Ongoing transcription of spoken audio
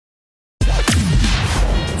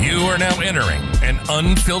You are now entering an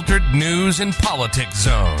unfiltered news and politics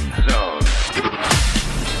zone.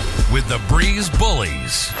 With the Breeze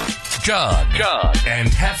Bullies, Jug, and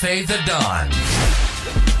Hefe the Don.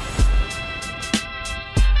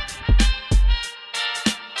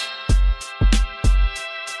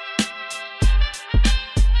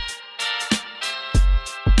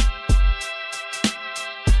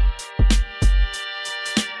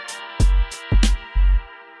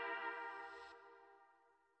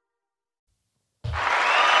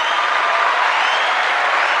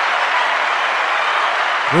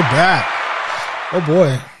 We're back. Oh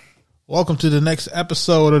boy. Welcome to the next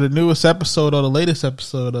episode, or the newest episode, or the latest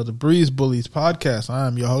episode of the Breeze Bullies podcast. I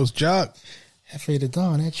am your host, Jock. Hefe the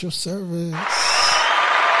Don at your service. And we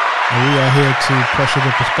are here to pressure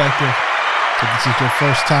the perspective. If this is your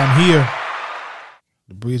first time here,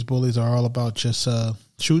 the Breeze Bullies are all about just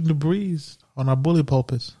shooting the breeze on our bully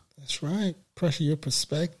pulpits. That's right. Pressure your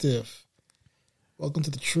perspective. Welcome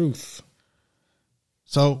to the truth.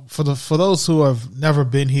 So for those who have never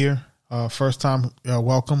been here, first time,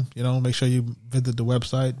 welcome. Make sure you visit the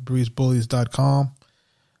website, breezebullies.com.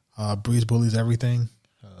 Breeze Bullies everything.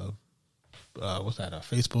 What's that?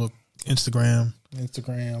 Facebook, Instagram,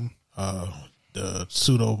 the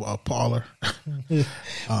pseudo Parler.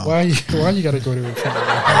 Why you got to go to it?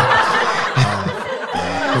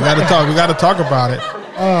 We got to talk about it.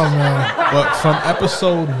 Oh man! But from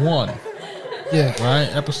episode 1. Yeah. Right?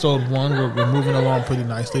 Episode 1, we're moving along pretty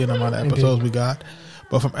nicely in the amount of episodes we got.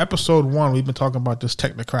 But from episode 1, we've been talking about this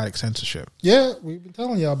technocratic censorship. Yeah, we've been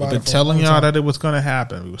telling y'all about it. We've been telling y'all that it was going to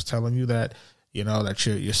happen. We was telling you that, that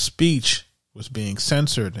your speech was being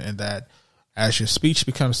censored, and that as your speech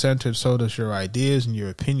becomes censored, so does your ideas and your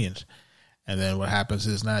opinions. And then what happens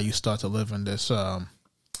is now you start to live in this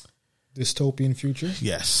dystopian future.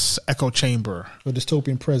 Yes, echo chamber. Or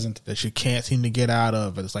dystopian present. That you can't seem to get out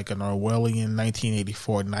of. It's like an Orwellian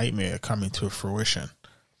 1984 nightmare coming to fruition.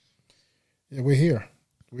 Yeah, we're here.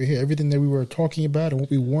 We're here. Everything that we were talking about and what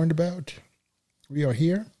we warned about, we are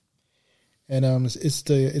here. And it's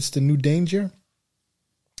the new danger.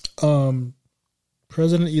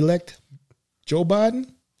 President-elect Joe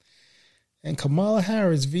Biden and Kamala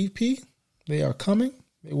Harris, VP, they are coming.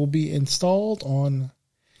 They will be installed on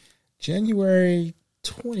January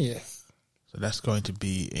 20th. So that's going to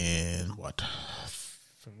be in,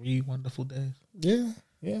 3 wonderful days? Yeah,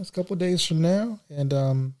 it's a couple of days from now.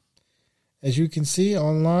 And as you can see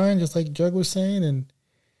online, just like Jug was saying, and,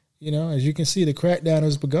 as you can see, the crackdown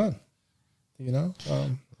has begun.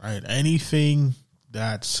 Right. Anything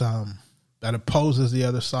that's that opposes the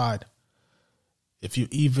other side. If you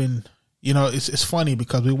even, it's funny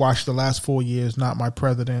because we watched the last 4 years, Not My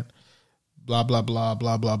President, blah, blah, blah,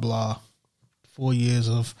 blah, blah, blah. 4 years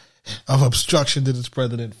of obstruction to this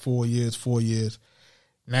president, 4 years.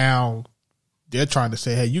 Now they're trying to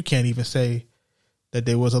say, hey, you can't even say that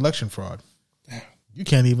there was election fraud. You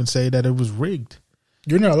can't even say that it was rigged.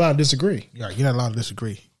 You're not allowed to disagree. Yeah, you're not allowed to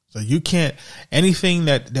disagree. So you can't, anything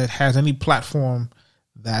that has any platform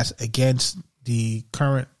that's against the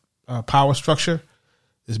current power structure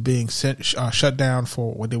is being shut down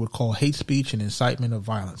for what they would call hate speech and incitement of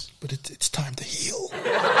violence. But it's time to heal.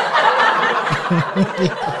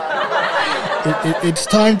 It's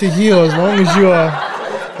time to heal.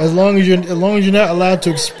 As long as you're not allowed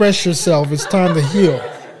to express yourself, it's time to heal.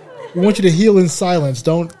 We want you to heal in silence.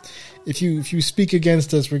 Don't. If you speak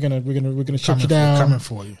against us, we're gonna shut you down. We're coming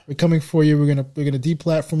for you. We're coming for you. We're gonna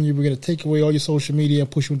deplatform you. We're gonna take away all your social media and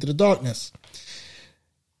push you into the darkness.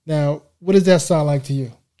 Now, what does that sound like to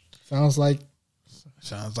you? Sounds like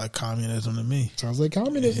communism to me. Sounds like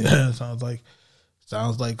communism. Yeah, sounds like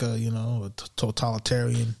a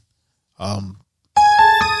totalitarian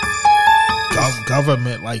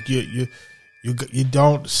government. Like you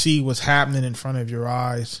don't see what's happening in front of your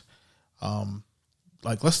eyes.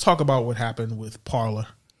 Like, let's talk about what happened with Parler.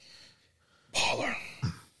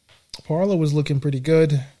 Parler was looking pretty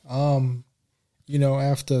good.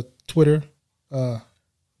 After Twitter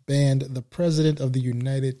banned the President of the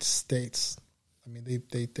United States. I mean, they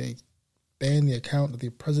banned the account of the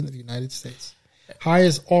President of the United States.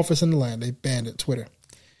 Highest office in the land. They banned it, Twitter.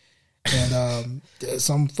 And it's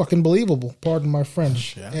unfucking-believable. Pardon my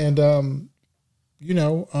French. Yeah. And,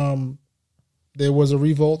 there was a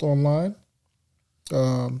revolt online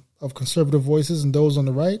of conservative voices and those on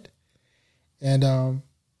the right. And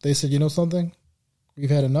they said, you know something? We've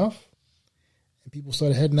had enough. And people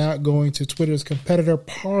started heading out, going to Twitter's competitor,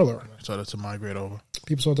 Parler. Started to migrate over.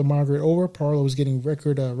 People started to migrate over. Parler was getting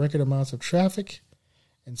record amounts of traffic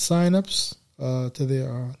and signups to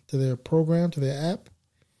their program, to their app.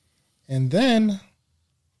 And then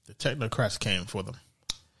the technocrats came for them.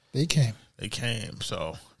 They came. They came.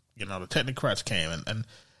 So, the technocrats came.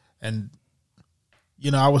 And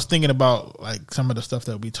I was thinking about, like, some of the stuff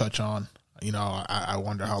that we touch on. I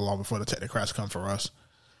wonder how long before the technocrats come for us.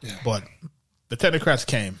 Yeah. But the technocrats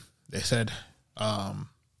came. They said,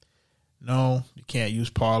 no, you can't use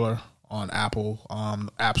Parler on Apple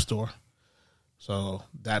App Store. So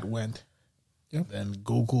that went. Yep. Then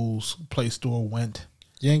Google's Play Store went.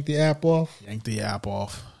 Yanked the app off.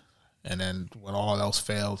 And then when all else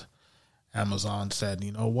failed, Amazon said,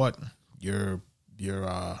 you know what? You're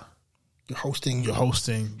hosting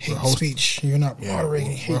hate speech. You're not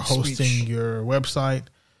moderating hate speech. We're hosting your website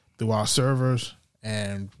through our servers,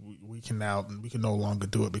 and we can no longer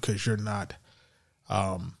do it because you're not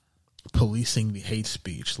policing the hate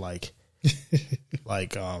speech. Like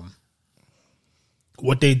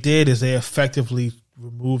what they did is they effectively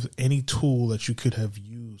removed any tool that you could have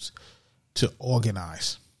used to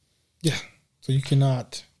organize. Yeah. So you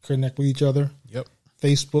cannot connect with each other. Yep.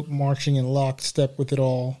 Facebook marching in lockstep with it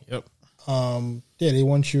all. Yep. They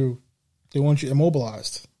want you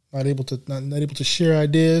immobilized, not able to share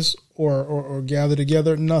ideas or gather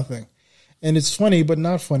together, nothing. And it's funny, but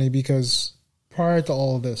not funny, because prior to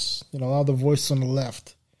all of this, a lot of the voices on the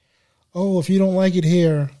left, if you don't like it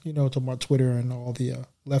here, talking about Twitter and all the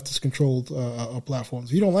leftist controlled platforms.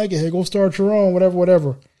 If you don't like it here, go start your own,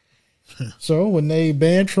 whatever. So when they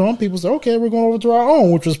banned Trump, people said, okay, we're going over to our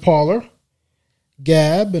own, which was Parler,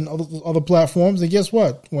 Gab, and other platforms. And guess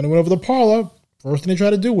what? When it went over to Parler, first thing they tried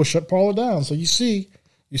to do was shut Parler down. So you see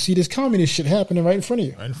this communist shit happening right in front of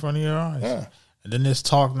you. Right in front of your eyes. Yeah. And then there's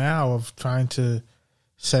talk now of trying to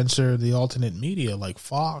censor the alternate media like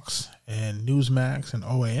Fox and Newsmax and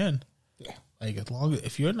OAN. Yeah. Like,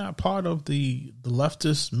 if you're not part of the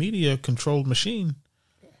leftist media controlled machine,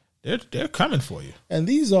 they're coming for you. And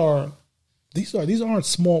these aren't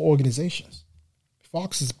small organizations.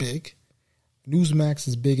 Fox is big. Newsmax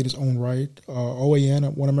is big in its own right.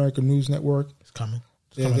 OAN, One American News Network, it's coming.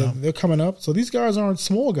 They're coming up. So these guys aren't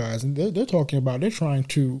small guys, and they're talking about, they're trying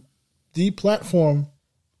to deplatform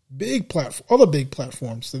other big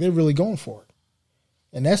platforms. So they're really going for it,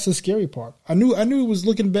 and that's the scary part. I knew it was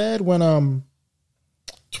looking bad when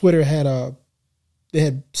Twitter had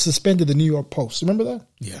suspended the New York Post. Remember that?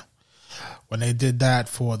 Yeah, when they did that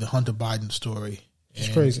for the Hunter Biden story. It's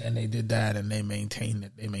crazy. And they did that, and they maintained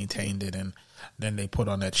it. And then they put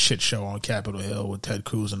on that shit show on Capitol Hill with Ted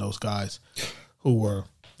Cruz and those guys who were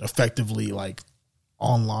effectively like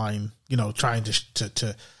online, trying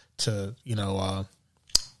to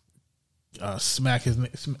smack him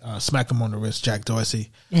on the wrist, Jack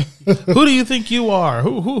Dorsey. Who do you think you are?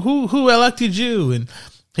 Who elected you? And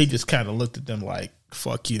he just kind of looked at them like,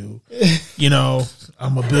 fuck you.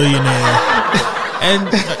 I'm a billionaire. And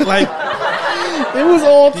like, it was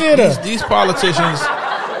all theater. These politicians,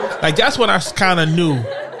 like, that's when I kind of knew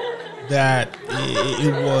that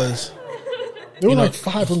it was. There were like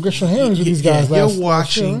 5 congressional hearings with these guys last year. You're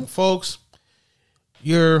watching, folks.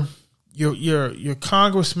 Your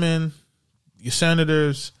congressmen, your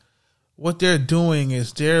senators. What they're doing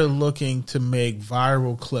is they're looking to make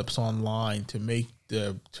viral clips online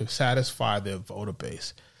to satisfy their voter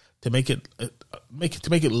base, to make it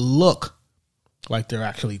look like they're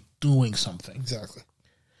actually doing something. Exactly.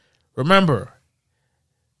 Remember,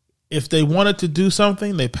 if they wanted to do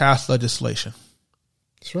something, they passed legislation.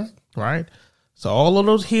 That's right. Right? So all of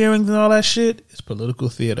those hearings and all that shit is political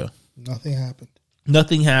theater. Nothing happened.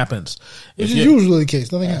 Nothing happens. Which is usually the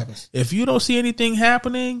case. Nothing happens. If you don't see anything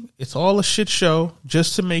happening, it's all a shit show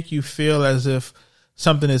just to make you feel as if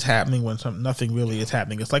something is happening when nothing really is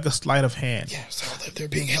happening. It's like a sleight of hand. Yeah, so they're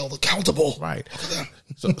being held accountable. Right.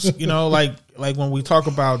 So like when we talk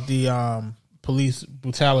about the police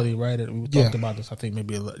brutality, right? We talked about this, I think,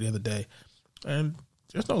 maybe the other day. And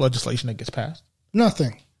there's no legislation that gets passed.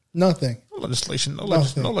 Nothing. No legislation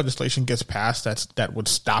gets passed that would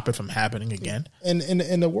stop it from happening again. And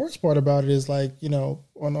the worst part about it is, like,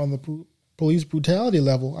 on the police brutality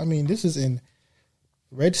level, I mean, this is in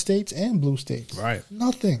red states and blue states. Right.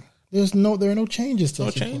 Nothing. There are no changes to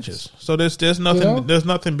no changes. So there's nothing there's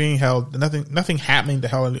nothing being held, nothing happening to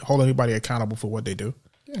hold anybody accountable for what they do.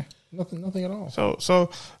 Yeah. Nothing at all.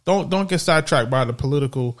 So don't get sidetracked by the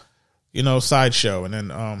political, sideshow. And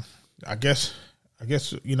then I guess I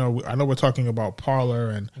know we're talking about Parler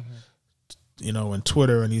and and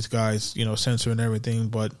Twitter and these guys, censoring everything,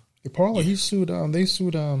 but Parler, he sued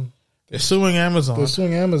they're suing Amazon. They're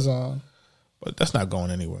suing Amazon. But that's not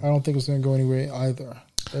going anywhere. I don't think it's going to go anywhere either.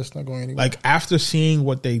 That's not going anywhere. Like, after seeing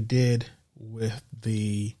what they did with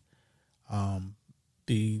the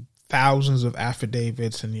thousands of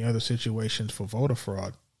affidavits and the other situations for voter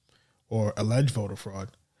fraud or alleged voter fraud,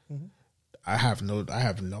 I have no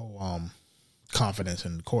confidence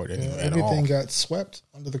in the court at everything all. got swept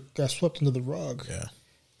under the rug. Yeah.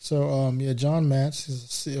 So John Matz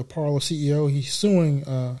is a Parler CEO. He's suing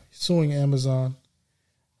Amazon,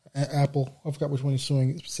 Apple. I forgot which one he's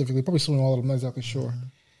suing specifically. Probably suing all of them. Not exactly sure.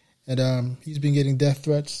 And he's been getting death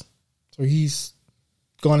threats. So he's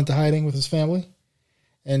gone into hiding with his family.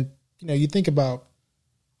 And you think about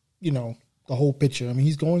the whole picture. I mean,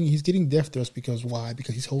 he's getting death threats because why?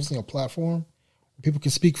 Because he's hosting a platform where people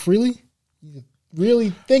can speak freely. You really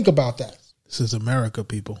think about that. This is America,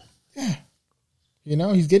 people. Yeah.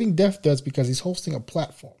 He's getting death threats because he's hosting a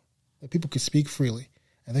platform that people can speak freely,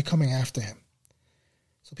 and they're coming after him.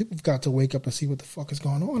 So people have got to wake up and see what the fuck is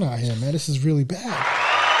going on out here, man. This is really bad.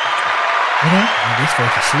 These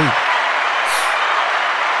folks are asleep.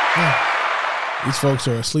 Yeah. These folks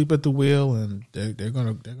are asleep at the wheel, and they're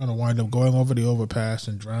gonna wind up going over the overpass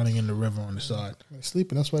and drowning in the river on the side. They're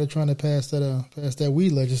sleeping. That's why they're trying to pass that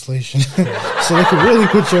weed legislation, so they can really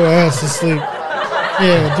put your ass to sleep.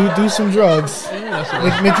 Yeah, do some drugs.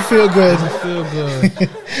 Yeah, make you feel good.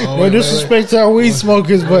 No disrespect to our weed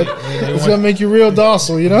smokers, but it's gonna make you real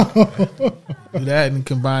docile, Do that and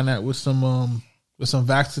combine that with some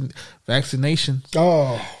vaccinations.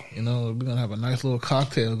 Oh, we're gonna have a nice little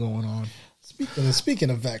cocktail going on. Speaking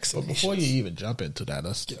of vaccinations, but before you even jump into that,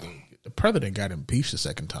 the president got impeached the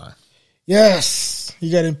second time. Yes,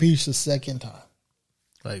 he got impeached the second time.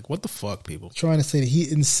 Like, what the fuck, people? Trying to say that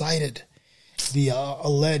he incited the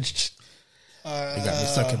alleged. They got me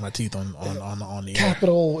sucking my teeth on the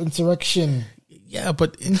Capitol insurrection. Yeah,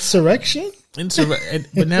 but insurrection.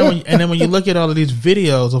 But now, when you look at all of these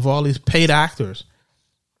videos of all these paid actors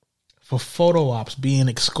for photo ops being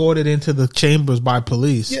escorted into the chambers by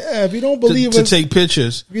police. Yeah, if you don't believe to take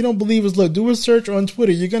pictures. If you don't believe us, look, do a search on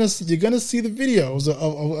Twitter. You're gonna see the videos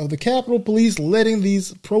of the Capitol Police letting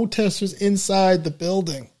these protesters inside the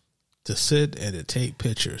building to sit and to take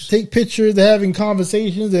pictures. They're having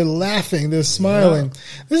conversations. They're laughing. They're smiling.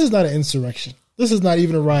 Yeah. This is not an insurrection. This is not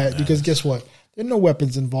even a riot because guess what? There are no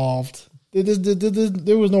weapons involved. There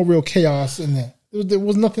was no real chaos in there. There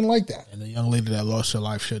was nothing like that. And the young lady that lost her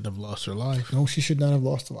life shouldn't have lost her life. No, she should not have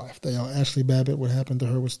lost her life. Ashley Babbitt, what happened to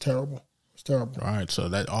her was terrible. It was terrible. All right, so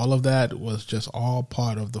that all of that was just all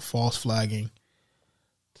part of the false flagging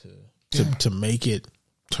to make it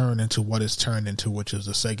turn into what it's turned into, which is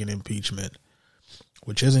the second impeachment,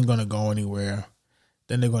 which isn't going to go anywhere.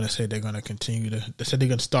 Then they're going to say they're going to continue to. They said they're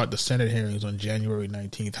going to start the Senate hearings on January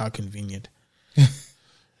 19th. How convenient.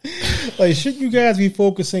 Like, shouldn't you guys be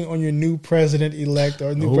focusing on your new president-elect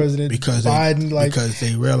or new president Biden? Because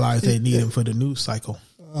they realize they need him for the news cycle.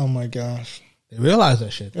 Oh, my gosh. They realize that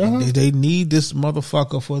shit. Uh-huh. They need this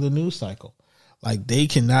motherfucker for the news cycle. Like, they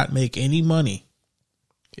cannot make any money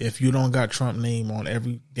if you don't got Trump name on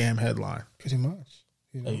every damn headline. Pretty much.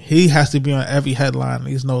 Like, he has to be on every headline.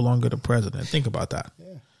 He's no longer the president. Think about that.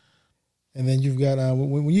 Yeah. And then you've got,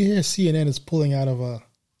 when you hear CNN is pulling out of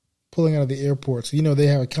the airports. They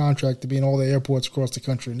have a contract to be in all the airports across the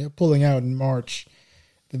country, and they're pulling out in March.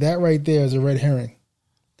 That right there is a red herring.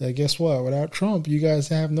 That guess what? Without Trump, you guys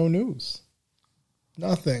have no news.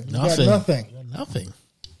 Nothing. You got nothing. Nothing.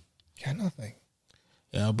 Got nothing.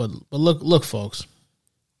 Yeah, but look, folks.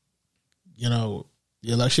 The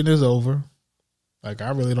election is over. Like,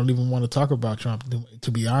 I really don't even want to talk about Trump,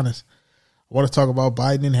 to be honest. I want to talk about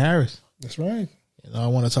Biden and Harris. That's right. I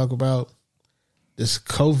want to talk about this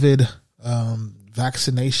COVID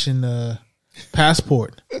vaccination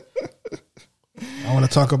passport. I want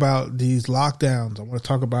to talk about these lockdowns. I want to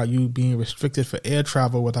talk about you being restricted for air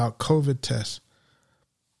travel without COVID tests.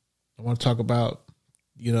 I want to talk about,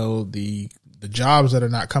 the jobs that are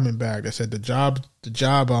not coming back. They said the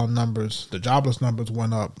jobless numbers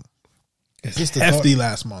went up hefty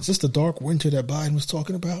last month. Is this the dark winter that Biden was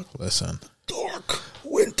talking about? Listen. Dark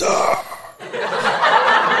winter.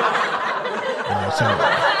 So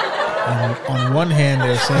on one hand,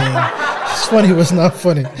 they're saying it's funny, but it's not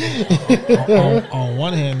funny. on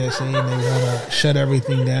one hand, they're saying they want to shut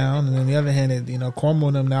everything down, and on the other hand, Cuomo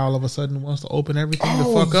and them now all of a sudden wants to open everything the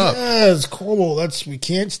fuck up. Yes, Cuomo, we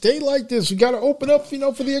can't stay like this. We got to open up, for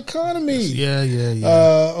the economy.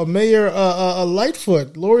 Yeah. Mayor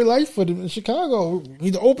Lori Lightfoot in Chicago, we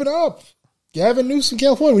need to open up. Gavin Newsom,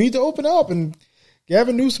 California, we need to open up, and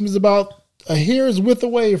Gavin Newsom is about a hair's width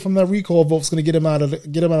away from that recall vote's going to get him out of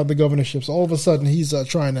the governorship. So all of a sudden, he's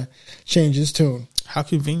trying to change his tune. How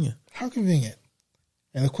convenient. How convenient.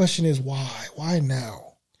 And the question is, why? Why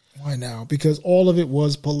now? Why now? Because all of it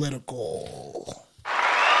was political.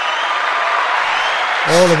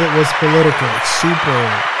 All of it was political.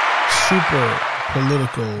 Super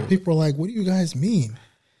political. People are like, what do you guys mean?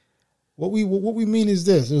 What we mean is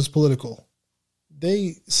this: it was political.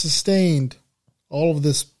 They sustained all of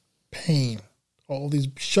this pain, all these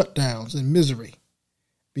shutdowns and misery,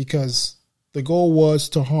 because the goal was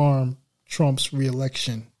to harm Trump's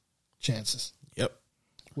reelection chances. Yep.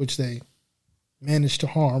 Which they managed to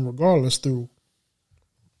harm, regardless, through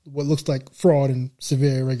what looks like fraud and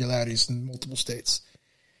severe irregularities in multiple states.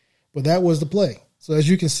 But that was the play. So as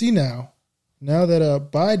you can see now that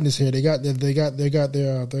Biden is here, they got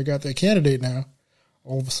their candidate now.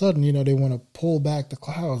 All of a sudden, they want to pull back the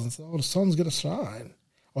clouds and say, "Oh, the sun's gonna shine,"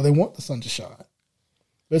 or they want the sun to shine.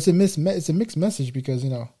 But it's a mixed message because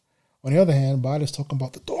on the other hand, Biden's talking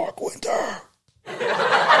about the dark winter.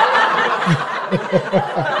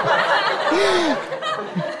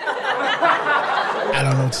 I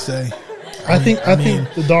don't know what to say. I think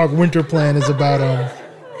the dark winter plan is about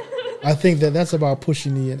I think that's about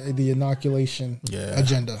pushing the inoculation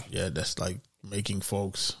agenda. Yeah, that's like making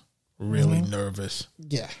folks really nervous.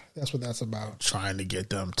 Yeah, that's what that's about. Trying to get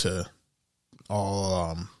them to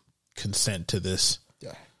all consent to this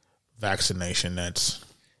vaccination that's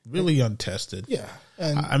really untested. Yeah.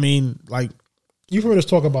 And I mean, like, you've heard us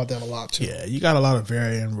talk about that a lot too. Yeah, you got a lot of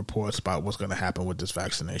varying reports about what's going to happen with this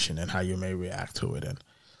vaccination and how you may react to it.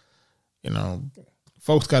 And,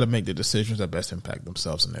 folks got to make the decisions that best impact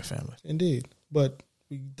themselves and their families. Indeed. But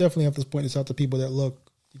we definitely have to point this out to people that,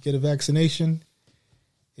 look, you get a vaccination,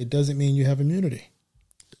 it doesn't mean you have immunity.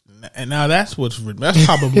 And now that's probably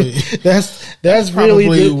that's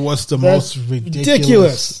really what's the most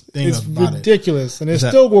ridiculous thing it's about ridiculous. And it's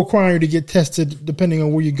still requiring you to get tested depending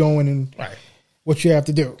on where you're going and what you have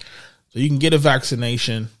to do. So you can get a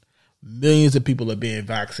vaccination. Millions of people are being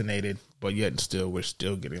vaccinated, but yet we're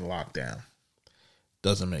still getting locked down.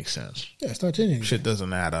 Doesn't make sense. Yeah, it's not changing. Shit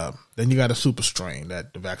doesn't add up. Then you got a super strain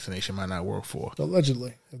that the vaccination might not work for.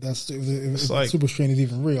 Allegedly, if the super strain is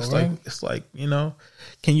even real, right? It's like,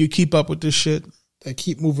 can you keep up with this shit? They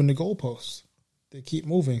keep moving the goalposts. They keep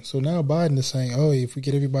moving. So now Biden is saying, "Oh, if we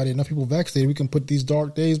get enough people vaccinated, we can put these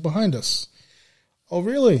dark days behind us." Oh,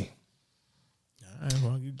 really? All right,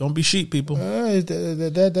 well, don't be sheep, people.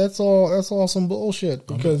 That's all some bullshit.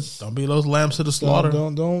 Because don't be those lambs to the slaughter.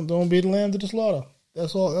 Don't be the lamb to the slaughter.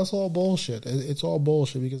 That's all bullshit. It's all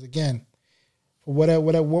bullshit because, again, for what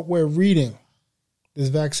we're reading, this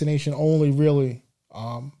vaccination only really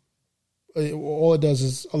all it does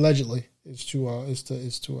is allegedly is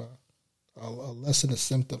to lessen the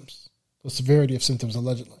symptoms, the severity of symptoms.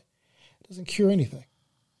 Allegedly, it doesn't cure anything.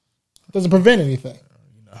 It doesn't prevent anything.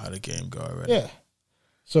 You know how the game go already. Yeah.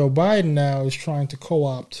 So Biden now is trying to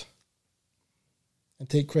co-opt and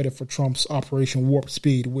take credit for Trump's Operation Warp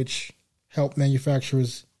Speed, which help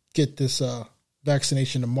manufacturers get this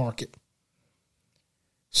vaccination to market.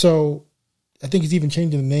 So I think he's even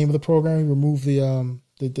changing the name of the program. He removed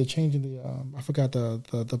the changing the I forgot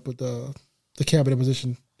the cabinet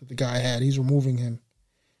position that the guy had. He's removing him.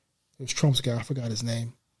 It was Trump's guy. I forgot his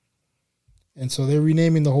name. And so they're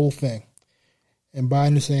renaming the whole thing. And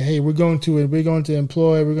Biden is saying, "Hey, we're going to bring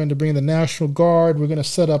in the National Guard. We're going to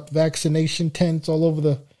set up vaccination tents all over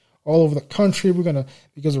the country.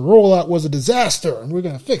 Because the rollout was a disaster, and we're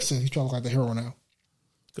going to fix it." He's trying to look like the hero now.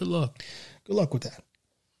 Good luck. Good luck with that.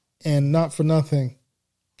 And not for nothing,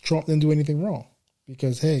 Trump didn't do anything wrong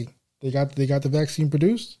because, hey, they got the vaccine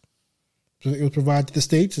produced. It was provided to the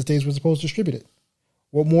states. The states were supposed to distribute it.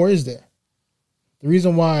 What more is there? The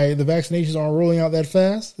reason why the vaccinations aren't rolling out that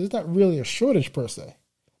fast, there's not really a shortage per se,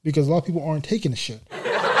 because a lot of people aren't taking the shit.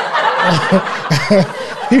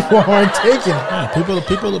 People aren't taking it. Yeah,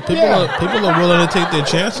 people are willing to take their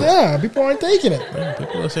chances. Yeah, people aren't taking it. Yeah,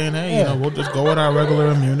 people are saying, "Hey, we'll just go with our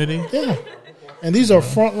regular immunity." Yeah, and these are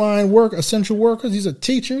frontline essential workers. These are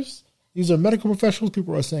teachers. These are medical professionals.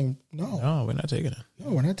 People are saying, "No, we're not taking it.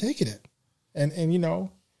 No, we're not taking it." And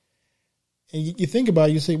you think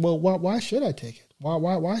about it, you say, "Well, why should I take it?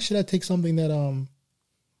 Why should I take something that I'm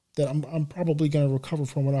probably going to recover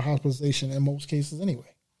from with a hospitalization in most cases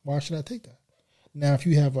anyway? Why should I take that?" Now, if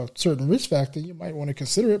you have a certain risk factor, you might want to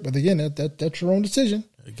consider it. But again, that's your own decision.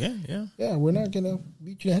 Again, yeah. Yeah, we're not going to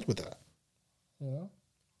beat you in the head with that.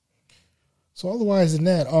 So otherwise than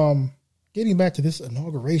that, getting back to this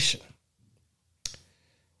inauguration,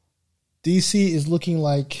 D.C. is looking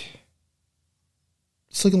like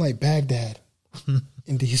Baghdad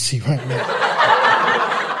in D.C. right now.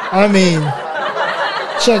 I mean,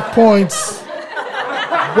 checkpoints,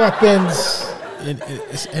 weapons. And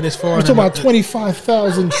it's for we're talking about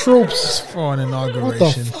 25,000 troops. It's for an inauguration. What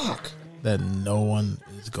the fuck? That no one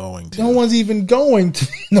is going to. No one's even going to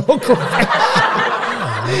the inauguration.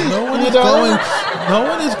 No one is going. No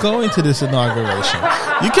one is going to this inauguration.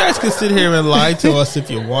 You guys can sit here and lie to us if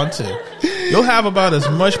you want to. You'll have about as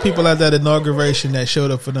much people at that inauguration that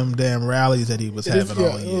showed up for them damn rallies that he was having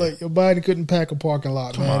all year. Like Biden couldn't pack a parking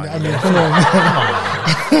lot, man. on, Come on, man.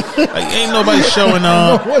 Like, ain't nobody showing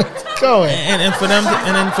up. What is going? And for them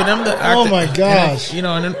to act. Oh my gosh. You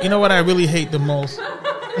know what I really hate the most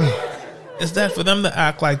is that for them to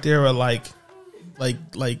act like they were like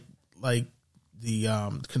the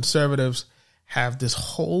conservatives have this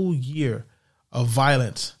whole year of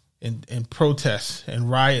violence and protests and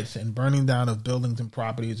riots and burning down of buildings and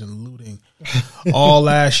properties and looting all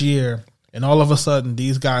last year, and all of a sudden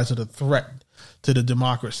these guys are the threat to the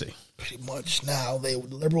democracy. Pretty much now the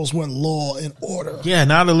liberals want law and order. Yeah,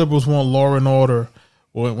 now the liberals want law and order.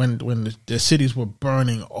 When the cities were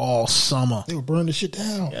burning all summer, They were burning the shit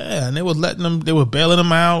down. yeah, and they were bailing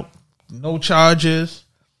them out, no charges,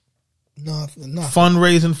 Nothing.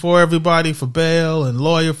 fundraising for everybody for bail and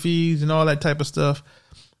lawyer fees and all that type of stuff.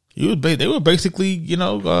 They were basically,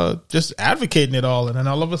 just advocating it all, and then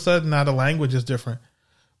all of a sudden now the language is different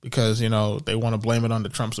because they want to blame it on the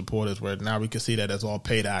Trump supporters, where now we can see that as all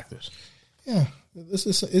paid actors. Yeah,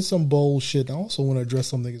 it's some bullshit. I also want to address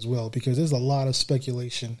something as well because there's a lot of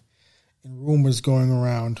speculation and rumors going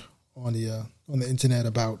around on the internet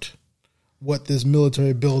about what this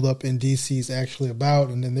military buildup in DC is actually about,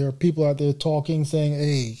 and then there are people out there talking, saying,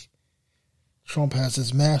 "Hey, Trump has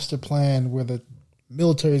this master plan where the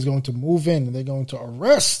military is going to move in and they're going to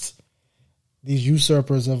arrest these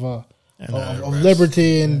usurpers of liberty."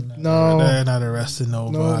 And they're not arresting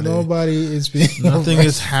nobody. Nobody is being Nothing arrested.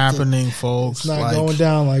 is happening, folks. It's not going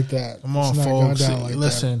down like that. Come on, It's not going folks. down like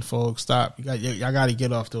Listen, folks, stop. Y'all got to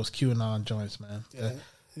get off those QAnon joints, man. that.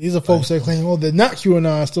 These are folks that claim, they're not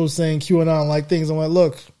QAnon, still saying QAnon like things. I'm like,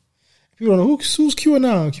 look, if you don't know who's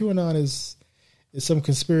QAnon, QAnon is some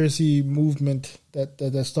conspiracy movement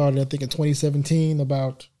that started, I think, in 2017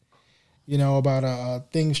 about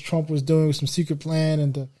things Trump was doing with some secret plan,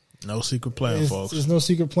 and No secret plan, folks. There's no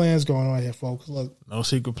secret plans going on here, folks. Look, No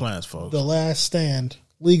secret plans, folks. the last stand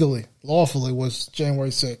legally, lawfully, was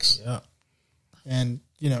January 6th. Yeah. And,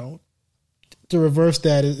 to reverse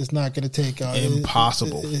that is not going to take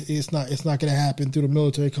Impossible. It's not going to happen through the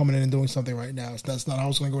military coming in and doing something right now. That's not how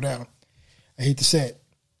it's going to go down. I hate to say it.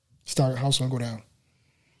 How it's going to go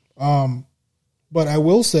down. But I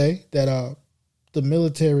will say that the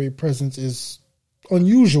military presence is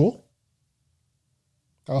unusual.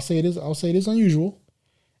 I'll say it is unusual,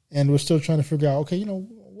 and we're still trying to figure out. Okay,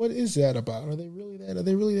 what is that about? Are they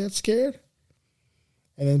really that scared?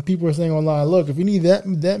 And then people are saying online, look, if you need that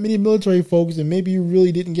many military folks, then maybe you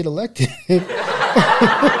really didn't get elected. So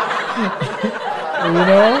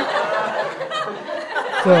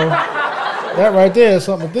that right there is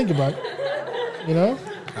something to think about.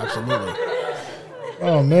 Absolutely.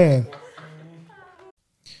 Oh man.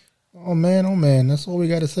 Oh man. That's all we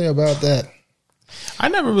got to say about that. I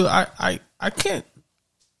never really, I can't,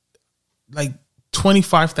 like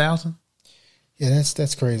 25,000. Yeah,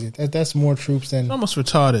 that's crazy. That's more troops than Almost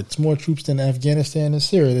retarded. it's more troops than Afghanistan and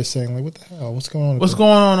Syria. They're saying, like, what the hell? What's going on? What's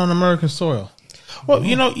going on American soil? Well,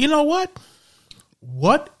 you know what?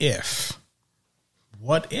 What if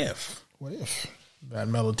that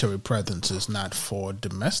military presence is not for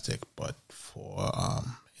domestic, but for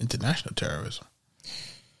international terrorism?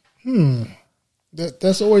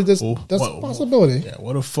 That's always that's a possibility. Yeah.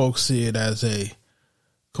 What if folks see it as a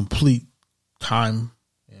complete time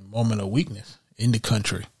and moment of weakness in the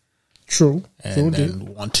country? True. And then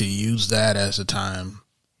want to use that as a time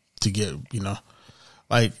to get,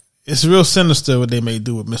 like, it's real sinister what they may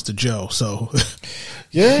do with Mr. Joe. So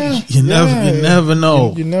you never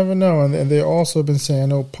know. You never know. And they've also been saying, I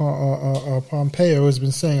know Pompeo has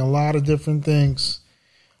been saying a lot of different things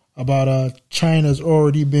about China's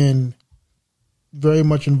already been very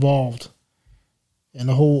much involved in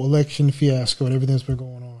the whole election fiasco and everything that's been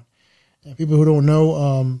going on. And people who don't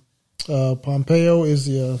know, Pompeo is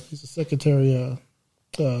he's the Secretary,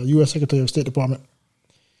 U.S. Secretary of State Department,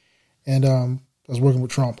 and I was working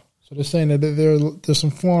with Trump. So they're saying that there's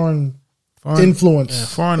some foreign influence. Yeah,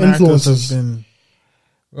 foreign actors have been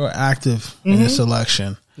real active in this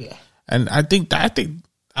election. Yeah, and I think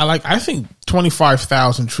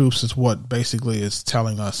 25,000 troops is what basically is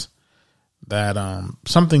telling us that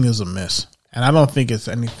something is amiss, and I don't think it's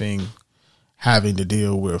anything having to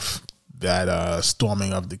deal with that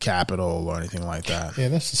storming of the Capitol or anything like that. Yeah,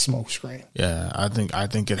 that's a smoke screen. Yeah, I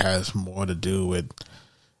think it has more to do with,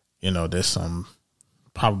 there's some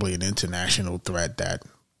probably an international threat that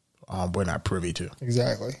we're not privy to.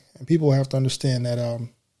 Exactly, and people have to understand that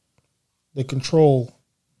the control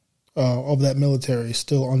of that military is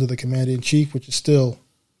still under the commander in chief, which is still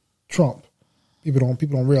Trump. People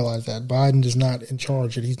don't realize that Biden is not in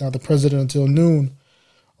charge, and he's not the president until noon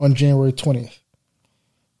on January 20th.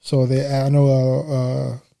 So I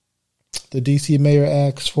know the DC mayor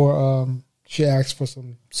asked for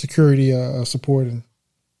some security support, and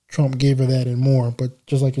Trump gave her that and more. But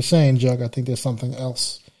just like you're saying, Jug, I think there's something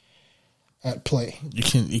else at play.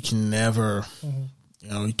 You can never,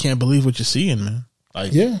 you can't believe what you're seeing, man.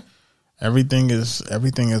 Like, yeah, everything is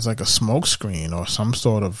like a smoke screen or some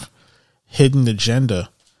sort of hidden agenda,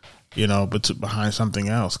 but behind something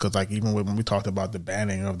else. Because like even when we talked about the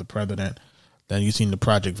banning of the president, then you seen the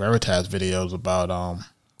Project Veritas videos about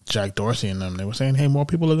Jack Dorsey and them. They were saying, hey, more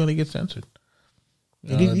people are going to get censored.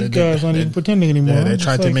 These guys aren't even pretending anymore. Yeah, they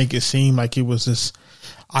tried to make it seem like it was this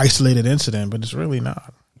isolated incident, but it's really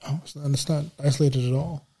not. No, it's not isolated at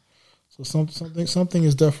all. So something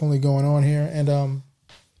is definitely going on here. And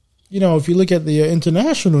if you look at the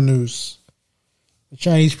international news, the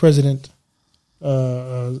Chinese president Xi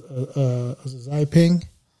Jinping,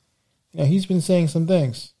 he's been saying some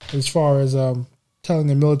things as far as telling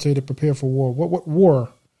the military to prepare for war. What war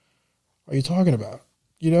are you talking about?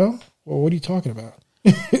 Well, what are you talking about?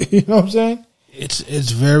 You know what I'm saying?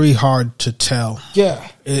 It's very hard to tell. Yeah.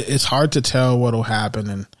 It's hard to tell what'll happen.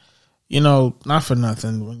 And, not for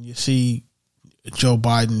nothing, when you see Joe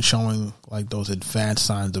Biden showing like those advanced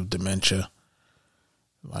signs of dementia,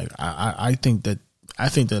 like I think that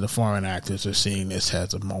the foreign actors are seeing this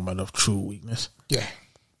as a moment of true weakness. Yeah.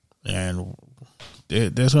 And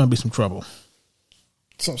there's going to be some trouble.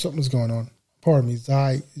 Something's going on. Pardon me,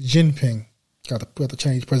 Xi Jinping. Got the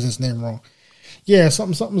Chinese president's name wrong. Yeah,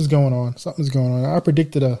 something's going on. Something's going on. I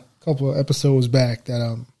predicted a couple of episodes back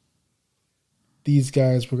that these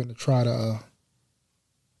guys were going to try to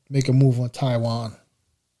make a move on Taiwan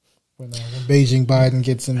when Beijing Biden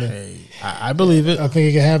gets in there. Hey, I believe it. I think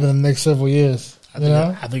it could happen in the next several years. I think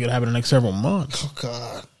it'll happen in the next several months. Oh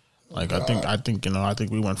God! Like I think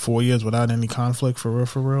we went 4 years without any conflict for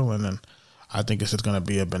real, and then I think it's just going to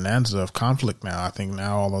be a bonanza of conflict now. I think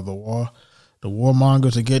now all of the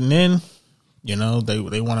warmongers are getting in.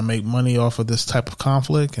 They want to make money off of this type of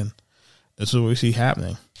conflict, and that's what we see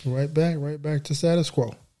happening. Right back to status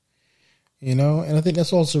quo. And I think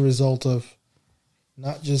that's also a result of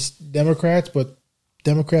not just Democrats, but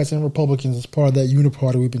Democrats and Republicans as part of that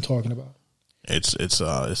uniparty we've been talking about. It's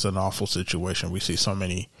an awful situation. We see so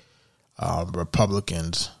many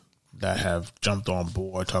Republicans that have jumped on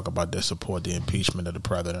board, talk about their support the impeachment of the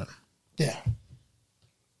president. Yeah.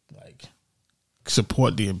 Like,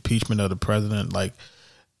 support the impeachment of the president. Like,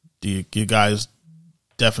 you guys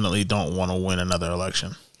definitely don't want to win another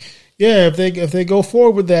election. Yeah, if they go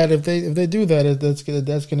forward with that, if they do that, that's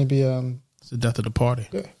going to be it's the death of the party.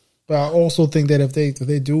 Yeah. But I also think that if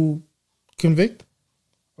they do convict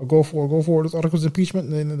or go for this articles of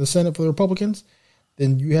impeachment in the Senate for the Republicans,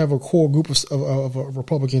 then you have a core group of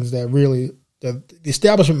Republicans the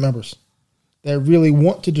establishment members that really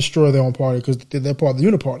want to destroy their own party because they're part of the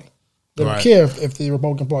uniparty. They don't care if the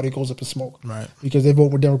Republican Party goes up in smoke, right? Because they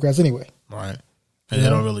vote with Democrats anyway, right? And they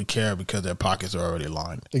don't really care because their pockets are already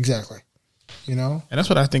lined. Exactly. And that's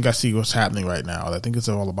what I think I see what's happening right now. I think it's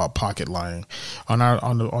all about pocket lining. On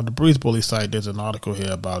the Breeze Bully site, there's an article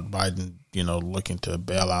here about Biden, looking to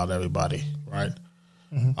bail out everybody, right?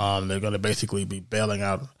 Mm-hmm. They're going to basically be bailing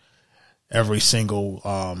out every single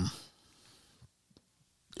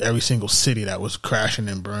city that was crashing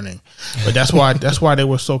and burning. But that's why they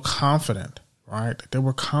were so confident, right? They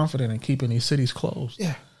were confident in keeping these cities closed.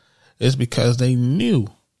 Yeah. It's because they knew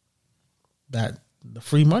that the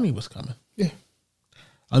free money was coming. Yeah.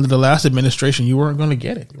 Under the last administration, you weren't going to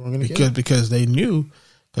get it because they knew,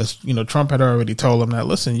 because Trump had already told them that,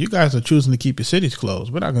 listen, you guys are choosing to keep your cities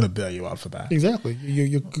closed. We're not going to bail you out for that. Exactly.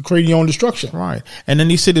 You're creating your own destruction. Right. And then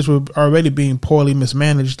these cities were already being poorly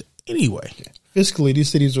mismanaged anyway. Yeah. Fiscally, these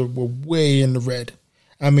cities were way in the red.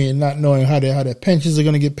 I mean, not knowing how their pensions are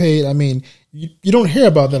going to get paid. I mean, you don't hear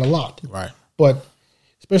about that a lot. Right. But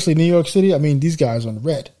especially New York City, I mean, these guys are in the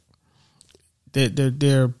red.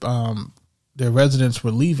 Their residents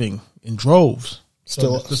were leaving in droves.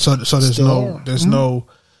 So there's no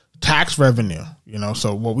tax revenue.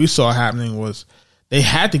 So what we saw happening was they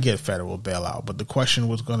had to get federal bailout, but the question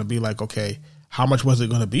was going to be like, okay, how much was it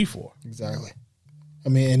going to be for? Exactly. I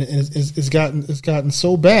mean, and it's gotten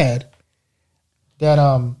so bad that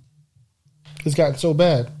it's gotten so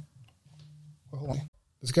bad. Hold on.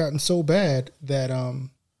 It's gotten so bad that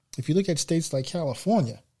if you look at states like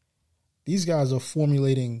California, these guys are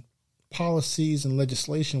formulating policies and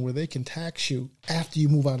legislation where they can tax you after you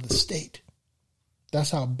move out of the state.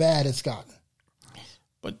 That's how bad it's gotten.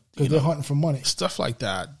 But because they're hunting for money. stuff like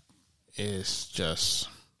that is just,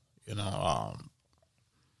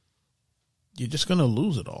 you're just gonna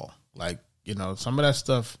lose it all. Like, some of that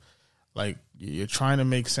stuff, like, you're trying to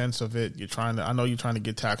make sense of it. I know you're trying to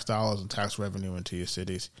get tax dollars and tax revenue into your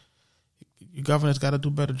cities. Your governor's got to do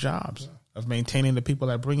better jobs of maintaining the people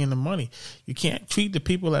that bring in the money. You can't treat the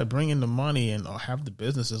people that bring in the money and or have the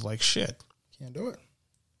businesses like shit. Can't do it.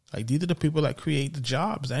 Like, these are the people that create the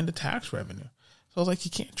jobs and the tax revenue. So it's like,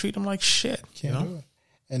 you can't treat them like shit. Can't do it.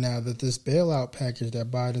 And now that this bailout package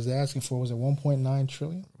that Biden's asking for was at $1.9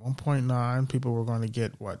 trillion. 1.9. People were going to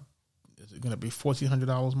get what? Is it going to be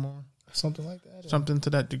 $1,400 more? Something like that. Something to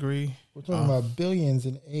that degree. We're talking about billions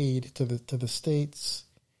in aid to the states.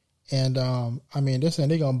 And, they're saying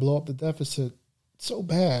they're going to blow up the deficit so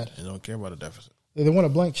bad. They don't care about a deficit. They want a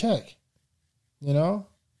blank check,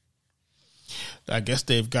 I guess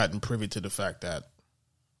they've gotten privy to the fact that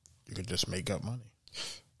you could just make up money.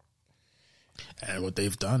 And what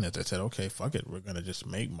they've done is they said, okay, fuck it. We're going to just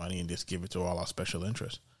make money and just give it to all our special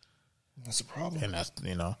interests. That's the problem. And that's,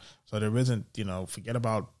 so there isn't, forget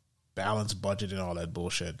about balanced budget and all that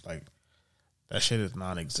bullshit. Like, that shit is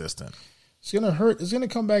non-existent. It's going to hurt. It's going to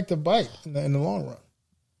come back to bite in the long run.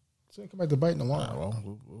 It's going to come back to bite in the long run.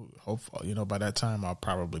 Well, hopefully, by that time, I'll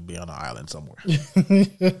probably be on an island somewhere.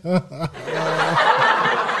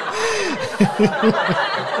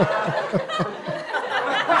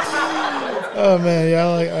 Oh man,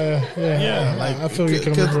 I feel you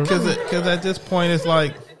coming from. Because at this point, it's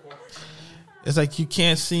like you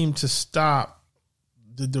can't seem to stop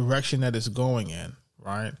the direction that it's going in,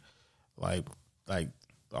 right? Like,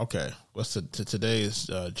 okay, today is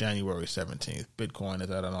January 17th. Bitcoin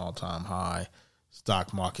is at an all-time high.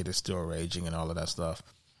 Stock market is still raging and all of that stuff.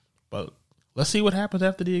 But let's see what happens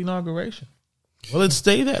after the inauguration. Will it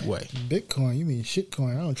stay that way? Bitcoin? You mean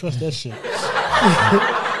shitcoin? I don't trust that shit.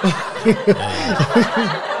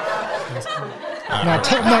 I'm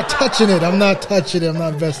not touching it. I'm not touching it. I'm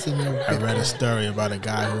not investing in it. I read a story about a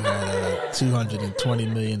guy who had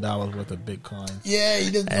 $220 million worth of Bitcoin. Yeah, he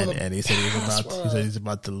didn't know and he said he's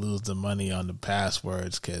about to lose the money on the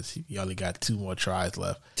passwords because he only got 2 more tries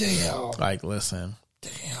left. Damn. Like, listen.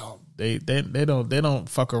 Damn. They don't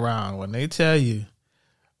fuck around when they tell you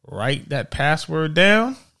write that password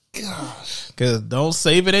down. Gosh. Because don't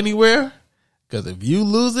save it anywhere. Because if you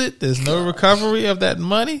lose it, there's no recovery of that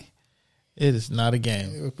money. It is not a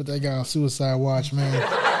game. Put that guy on suicide watch, man.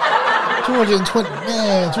 220,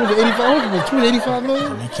 man, 285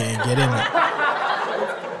 million? We can't get in it.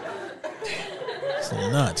 It's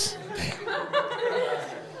nuts.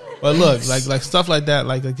 But look, like stuff like that,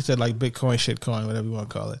 like you said, like Bitcoin, shitcoin, whatever you want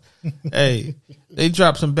to call it. Hey, they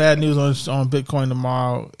drop some bad news on Bitcoin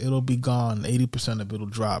tomorrow. It'll be gone. 80% of it'll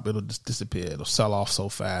drop. It'll just disappear. It'll sell off so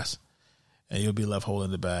fast. And you'll be left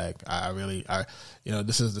holding the bag.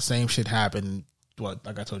 This is the same shit happened,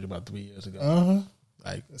 like I told you about 3 years ago. Uh-huh.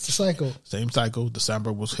 Like, it's a cycle. Same cycle.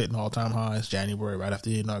 December was hitting all-time highs. January, right after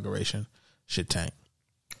the inauguration, shit tanked.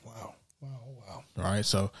 Wow. All right,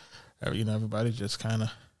 so, everybody just kind of,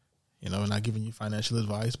 not giving you financial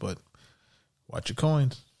advice, but watch your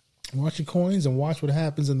coins. Watch your coins and watch what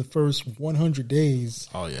happens in the first 100 days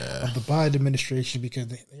of the Biden administration, because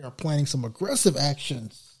they are planning some aggressive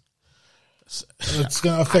actions. It's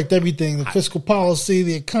going to affect everything, the fiscal policy,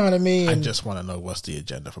 the economy. I just want to know what's the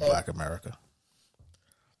agenda for Black America.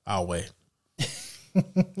 I'll wait.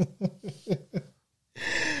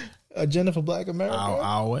 Agenda for Black America?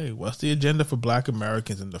 I'll wait. What's the agenda for Black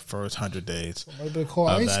Americans in the first 100 days? Somebody better call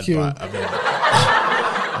Ice Cube. Of the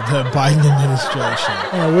Biden administration.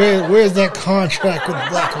 Where's that contract with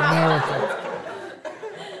Black America?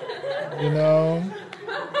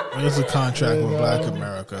 Where's the contract with Black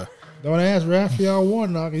America? Don't ask Raphael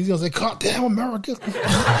Warnock. He's going to say, God damn America.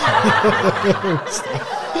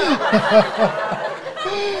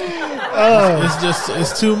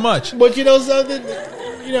 It's too much. But something,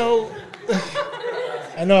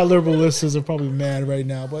 I know our liberal listeners are probably mad right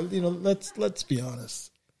now, but let's be honest.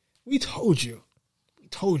 We told you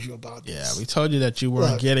about this. Yeah, we told you that you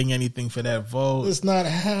weren't getting anything for that vote. It's not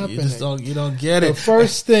happening. You don't get it. The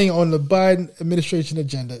first thing on the Biden administration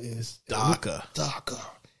agenda is DACA. DACA.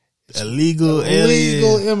 Illegal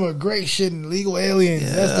immigration, illegal aliens.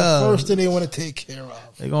 Yeah. That's the first thing they want to take care of.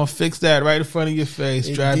 They're gonna fix that right in front of your face.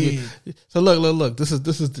 Drive you. So look. This is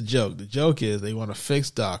the joke. The joke is they want to fix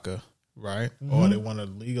DACA, right? Mm-hmm. Or they want to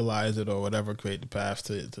legalize it or whatever, create the path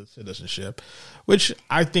to citizenship. Which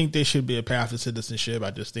I think there should be a path to citizenship.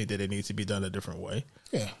 I just think that it needs to be done a different way.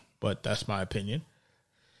 Yeah, but that's my opinion.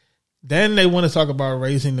 Then they want to talk about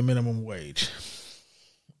raising the minimum wage.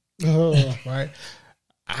 Right?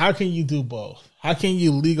 How can you do both? How can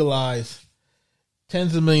you legalize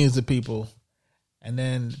tens of millions of people and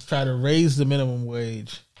then try to raise the minimum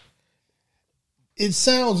wage? It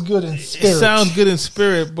sounds good in spirit. It sounds good in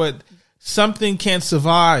spirit, but something can't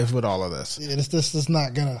survive with all of this. Yeah, this is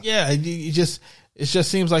not gonna. Yeah, it just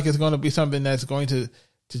seems like it's going to be something that's going to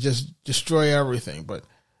just destroy everything. But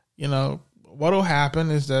what'll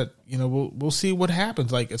happen is that we'll see what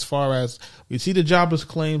happens. Like as far as we see the jobless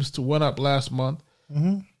claims to went up last month.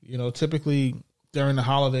 Mm-hmm. Typically during the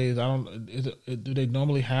holidays, do they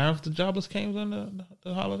normally have the jobless claims on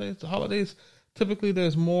the holidays? The holidays typically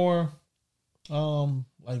there's more.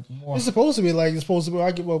 It's supposed to be. I guess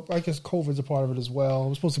COVID's a part of it as well.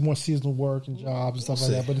 It's supposed to be more seasonal work and jobs and stuff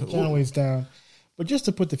like that, but generally it's down. But just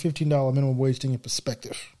to put the $15 minimum wage thing in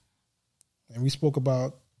perspective, and we spoke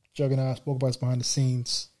about, Jug and I spoke about this behind the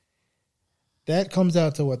scenes, that comes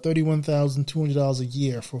out to $31,200 a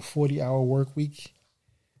year for a 40-hour work week.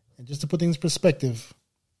 And just to put things in perspective,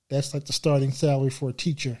 that's like the starting salary for a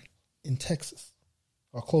teacher in Texas,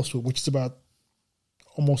 or close to it, which is about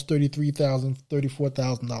almost $33,000,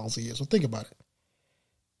 $34,000 a year. So think about it.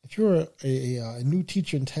 If you're a new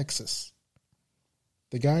teacher in Texas,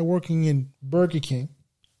 the guy working in Burger King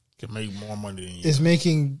can make more money than you. Is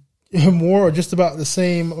making more or just about the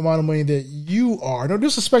same amount of money that you are. No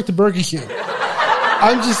disrespect to Burger King.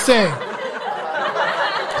 I'm just saying.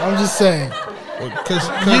 Because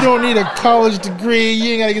you don't need a college degree.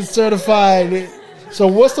 You ain't got to get certified. So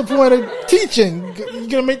what's the point of teaching? You're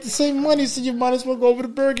gonna make the same money, so you might as well go over to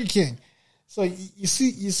Burger King. So you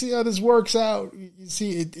see how this works out. You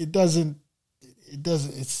see it doesn't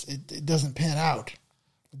pan out.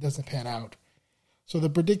 It doesn't pan out. So the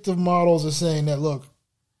predictive models are saying that, look,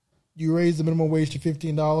 you raise the minimum wage to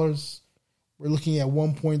 $15, we're looking at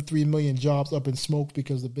 1.3 million jobs up in smoke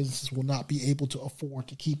because the businesses will not be able to afford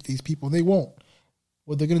to keep these people. They won't.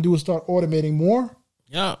 What they're gonna do is start automating more.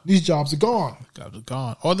 Yeah, these jobs are gone.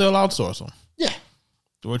 Or they'll outsource them. Yeah,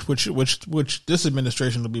 which this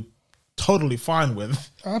administration will be totally fine with.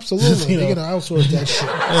 Absolutely, they're gonna outsource that shit.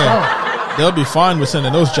 Yeah, they'll be fine with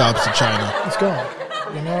sending those jobs to China. It's gone.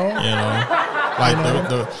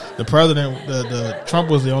 The president, the Trump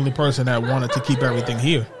was the only person that wanted to keep everything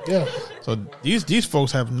here. Yeah. So these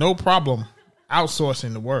folks have no problem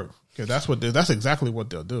outsourcing the work because that's exactly what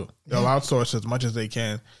they'll do. They'll outsource as much as they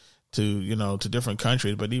can to different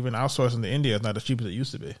countries, but even outsourcing to India is not as cheap as it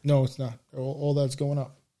used to be. No, it's not. All that's going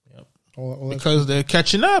up. Yep. All because they're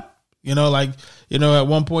catching up. At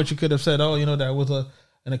one point you could have said, that was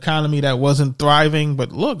an economy that wasn't thriving,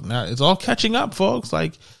 but look, now it's all catching up, folks.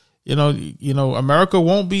 Like, America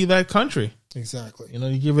won't be that country. Exactly.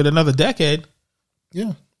 You give it another decade.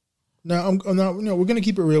 Yeah. Now we're going to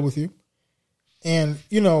keep it real with you, and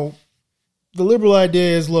the liberal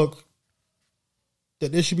idea is, look,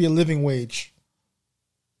 that there should be a living wage.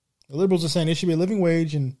 The liberals are saying there should be a living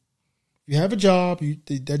wage, and if you have a job,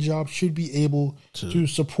 that job should be able to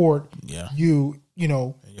support you,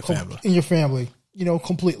 and your family,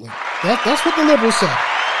 completely. That's what the liberals say.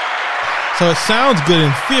 So it sounds good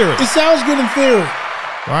in theory.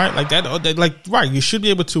 Right? Like that, right. You should be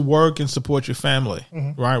able to work and support your family.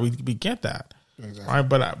 Mm-hmm. Right? We get that. Exactly. Right?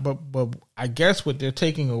 But I guess what they're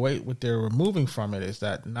taking away, what they're removing from it is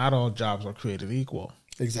that not all jobs are created equal.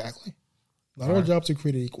 Exactly. Not all jobs are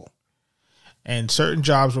created equal. And certain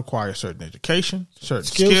jobs require certain education, certain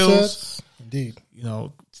skills. Sets. Indeed.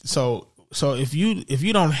 So if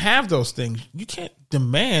you don't have those things, you can't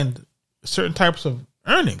demand certain types of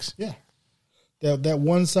earnings. Yeah. That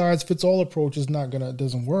one size fits all approach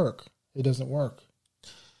doesn't work. It doesn't work.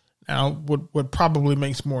 Now, what probably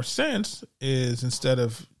makes more sense is instead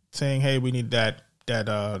of saying, "Hey, we need that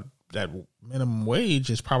minimum wage,"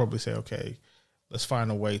 is probably say, "Okay, let's find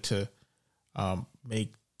a way to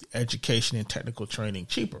make education and technical training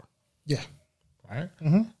cheaper." Yeah. Right.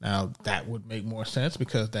 Mm-hmm. Now that would make more sense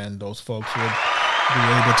because then those folks would be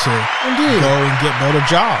able to go and get better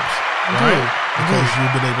jobs. Right. Because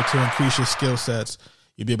you've been able to increase your skill sets,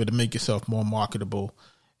 you'll be able to make yourself more marketable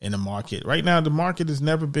in the market. Right now, the market has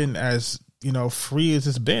never been as free as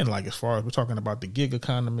it's been. Like as far as we're talking about the gig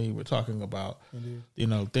economy, we're talking about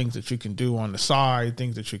things that you can do on the side,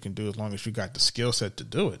 things that you can do as long as you got the skill set to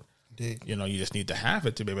do it. Indeed. You just need to have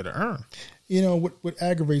it to be able to earn. What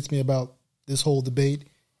aggravates me about this whole debate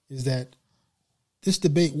is that this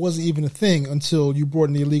debate wasn't even a thing until you brought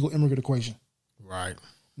in the illegal immigrant equation. Right.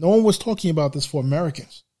 No one was talking about this for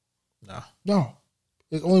Americans. No.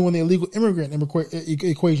 It's only when the illegal immigrant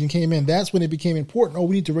equation came in, that's when it became important. Oh,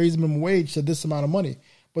 we need to raise the minimum wage to this amount of money.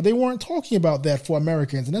 But they weren't talking about that for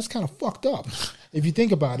Americans, and that's kind of fucked up. If you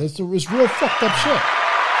think about it, it's real fucked up shit.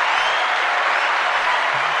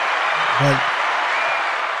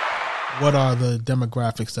 what are the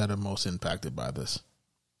demographics that are most impacted by this?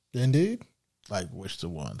 Indeed. Like, which the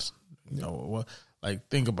ones? You know, well, like,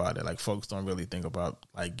 think about it. Like, folks don't really think about,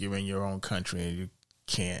 like, you're in your own country and you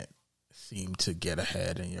can't seem to get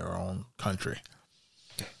ahead in your own country.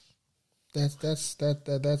 That's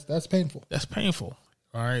painful. That's painful.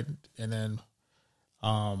 All right. And then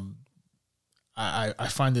I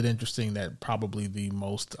find it interesting that probably the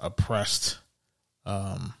most oppressed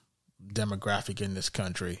demographic in this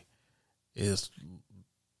country is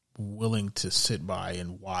willing to sit by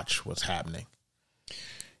and watch what's happening.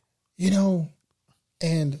 You know,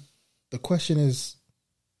 and the question is,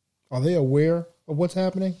 are they aware of what's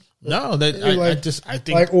happening? No, that I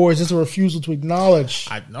think, like, or is this a refusal to acknowledge?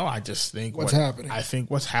 I just think what's happening. I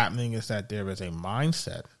think what's happening is that there is a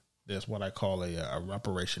mindset. There's what I call a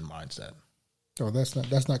reparation mindset. Oh, that's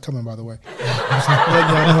not coming, by the way.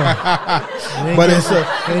 But it's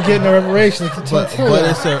ain't getting no reparations. But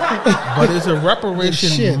it's a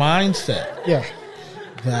reparation mindset. Yeah,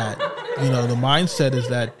 that, you know, the mindset is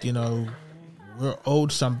that, you know, we're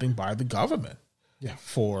owed something by the government. Yeah,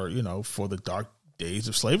 for, you know, for the dark days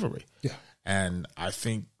of slavery. Yeah, and I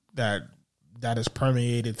think that is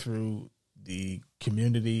permeated through the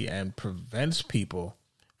community and prevents people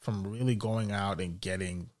from really going out and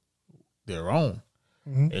getting their own.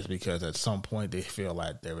 It's because at some point they feel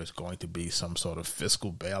like there is going to be some sort of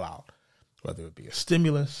fiscal bailout, whether it be a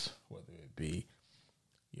stimulus, whether it be,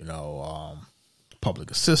 you know,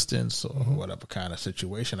 public assistance or whatever kind of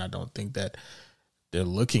situation. I don't think that they're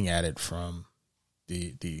looking at it from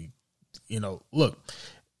the you know, look,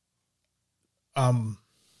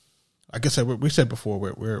 like I said, we said before,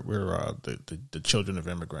 we're the children of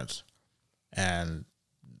immigrants, and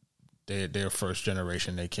they're first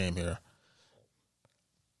generation. They came here,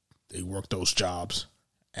 they worked those jobs,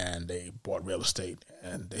 and they bought real estate,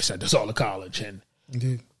 and they sent us all to college. And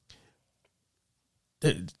indeed,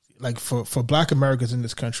 like for Black Americans in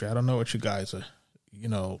this country, I don't know what you guys are, you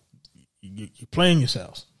know, you're playing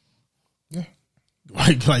yourselves. Yeah.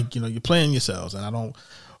 Like, you know, you're playing yourselves, and I don't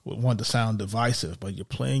want to sound divisive, but you're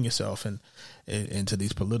playing yourself into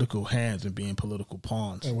these political hands and being political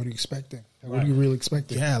pawns. And what are you expecting? And what are you really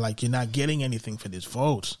expecting? Yeah, like, you're not getting anything for these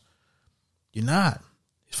votes. You're not.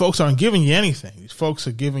 These folks aren't giving you anything. These folks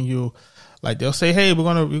are giving you, like, they'll say, "Hey,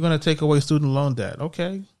 we're gonna take away student loan debt."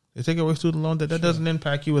 Okay, they take away student loan debt. That doesn't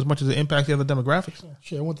impact you as much as it impacts the other demographics.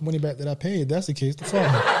 Shit, I want the money back that I paid. That's the case. The fuck.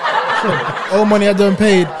 All the money I done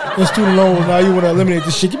paid in student loans, now you want to eliminate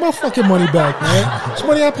this shit. Give my fucking money back, man. This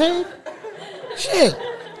money I paid? Shit.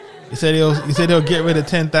 He said he'll get rid of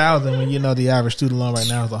 10,000 when, you know, the average student loan right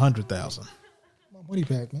now is 100,000. My money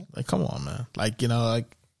back, man. Like, come on, man. Like, you know,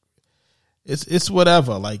 like, it's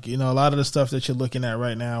whatever. Like, you know, a lot of the stuff that you're looking at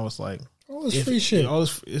right now is like all this free shit.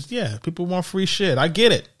 Yeah, people want free shit. I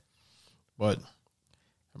get it, but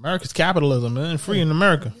America's capitalism, man, free in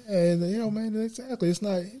America. Yeah, you know, man, exactly. It's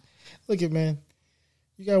not. Look at, man,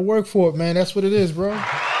 you gotta work for it, man. That's what it is, bro. You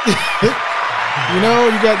know,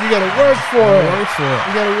 you gotta work for it.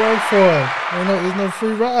 You gotta work for it. There's no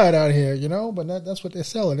free ride out here, you know. But that's what they're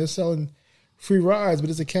selling. They're selling free rides, but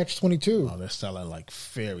it's a catch-22. Oh, they're selling like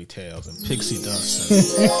fairy tales and pixie dust and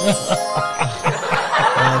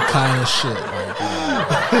all kind of shit.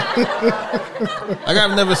 Like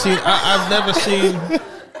I've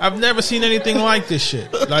never seen anything like this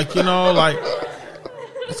shit. Like, you know, like.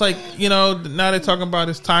 It's like, you know, now they're talking about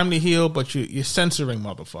it's time to heal, but you're censoring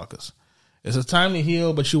motherfuckers. It's a time to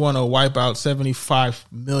heal, but you want to wipe out 75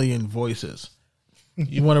 million voices.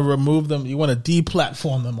 You want to remove them. You want to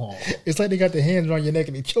deplatform them all. It's like they got their hands around your neck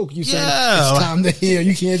and they choke you, saying it's time to heal.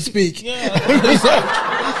 You can't speak. Yeah,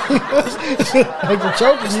 like you're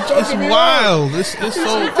choking. It's wild. It's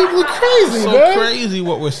so people are crazy. So man. Crazy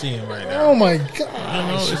what we're seeing right now. Oh my god! You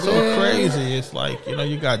know, it's so crazy. It's like, you know,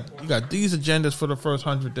 you got these agendas for the first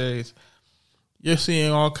 100 days. You're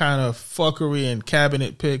seeing all kind of fuckery and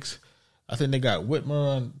cabinet picks. I think they got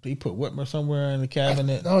Whitmer on. They put Whitmer somewhere in the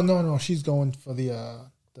cabinet. No. She's going for the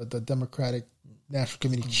Democratic National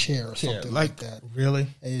Committee chair or something like that. Really?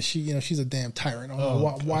 And she, you know, she's a damn tyrant.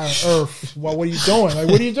 Why on earth? What are you doing? Like,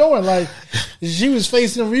 what are you doing? Like, she was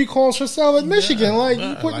facing recalls herself in Michigan. Like,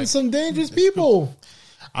 you putting like, some dangerous people.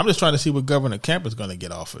 I'm just trying to see what Governor Kemp is going to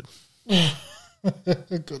get offered.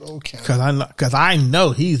 Good old Kemp. Because I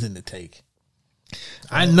know he's in the take.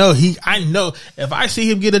 I know if I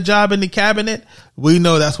see him get a job in the cabinet, we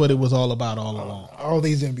know that's what it was all about all along. All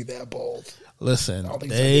these gonna be that bold. Listen,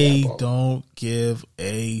 they don't give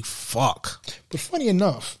a fuck. But funny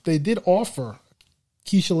enough, they did offer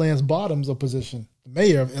Keisha Lance Bottoms a position, the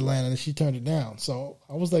mayor of Atlanta, and she turned it down. So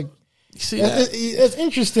I was like, You see that? It's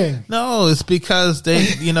interesting. No, it's because they're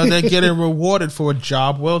getting rewarded for a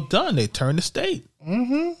job well done. They turned the state.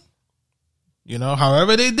 Mm-hmm.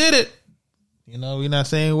 However they did it. We're not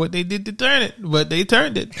saying what they did to turn it, but they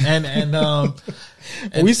turned it. And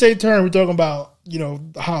when we say turn, we're talking about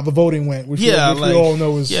how the voting went, which we all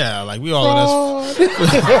know is we all know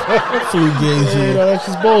that's fugazi. That's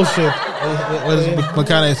just bullshit. What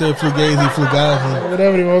kind of say fugazi,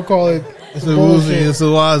 whatever they want to call it. It's a woozy, it's a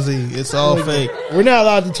wazi. It's all fake. We're not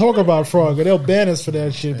allowed to talk about fraud, but they'll ban us for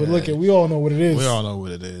that shit. But look, we all know what it is. We all know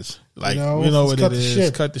what it is. We know what it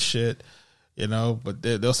is. Cut the shit. But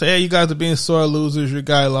they'll say, hey, you guys are being sore losers. Your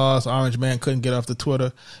guy lost. Orange Man couldn't get off the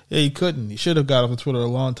Twitter. Yeah, he couldn't. He should have got off the Twitter a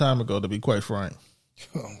long time ago, to be quite frank.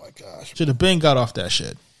 Oh, my gosh. Should have been got off that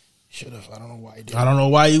shit. Should have. I don't know why he did. I don't know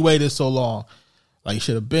why he waited so long. Like, he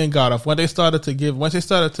should have been got off. Once they started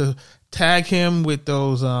to tag him with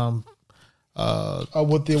those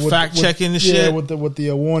fact checking and shit. With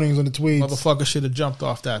the warnings on the tweets. Motherfucker should have jumped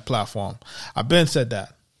off that platform. I've been said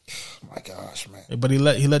that. My gosh, man! But he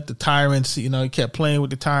let the tyrants. He kept playing with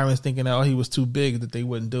the tyrants, thinking that he was too big that they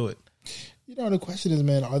wouldn't do it. The question is,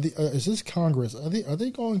 man, is this Congress? Are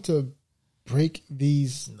they going to break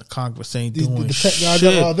these? The Congress ain't doing shit.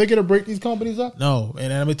 Are they going to break these companies up? No,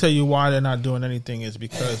 and let me tell you why they're not doing anything is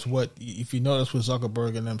because if you notice what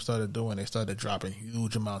Zuckerberg and them started doing, they started dropping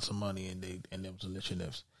huge amounts of money in those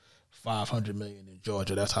initiatives. $500 million in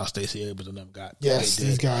Georgia. That's how Stacey Abrams and them got. Yes,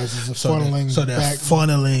 these guys is funneling. They're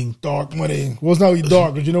funneling dark money. Well, it's not really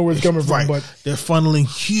dark, but you know where it's coming from. But they're funneling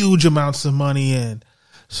huge amounts of money in.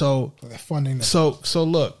 So they're funding that. So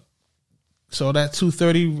look. So that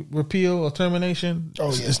 230 repeal or termination,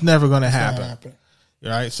 it's never going to happen.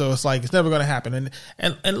 Right? So it's like it's never going to happen.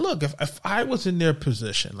 And look, if I was in their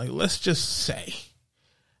position, like let's just say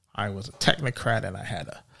I was a technocrat and I had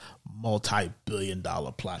a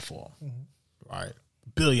multi-billion-dollar platform, right?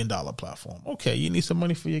 $1 billion platform. Okay, you need some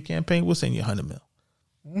money for your campaign. We'll send you $100 million.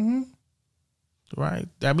 Mm-hmm. Right?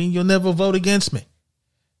 I mean, you'll never vote against me.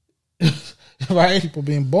 Right? People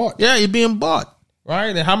being bought. Yeah, you're being bought.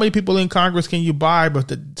 Right? And how many people in Congress can you buy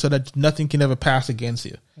so that nothing can ever pass against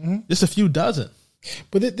you? Mm-hmm. Just a few dozen.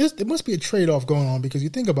 But there must be a trade-off going on because you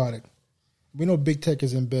think about it. We know big tech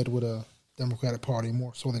is in bed with a Democratic Party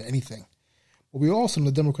more so than anything. But we also know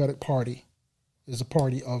the Democratic Party is a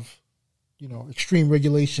party of, extreme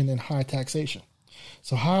regulation and high taxation.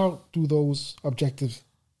 So how do those objectives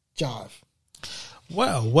jive?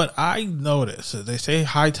 Well, what I notice is they say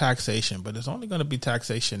high taxation, but it's only going to be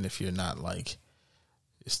taxation if you're not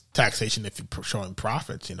it's taxation if you're showing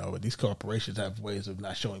profits, but these corporations have ways of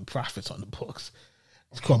not showing profits on the books.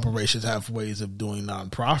 Corporations have ways of doing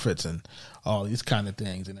nonprofits and all these kind of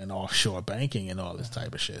things, and then offshore banking and all this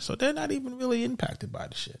type of shit. So they're not even really impacted by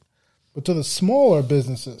the shit. But to the smaller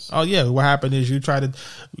businesses, oh yeah, what happened is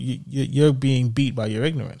you're being beat by your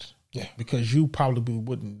ignorance. Yeah, because you probably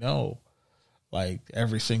wouldn't know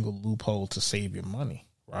every single loophole to save your money,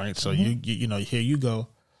 right? So here you go.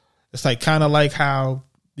 It's kind of like how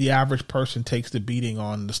the average person takes the beating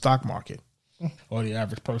on the stock market, or the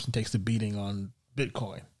average person takes the beating on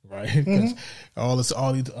Bitcoin, right? Because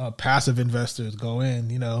all these passive investors go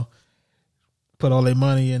in, put all their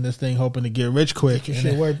money in this thing, hoping to get rich quick, and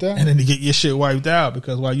then to get your shit wiped out.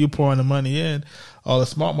 Because while you pouring the money in, all the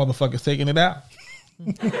smart motherfuckers taking it out.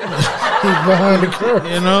 He's behind the curve,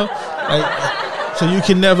 so you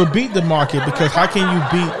can never beat the market because how can you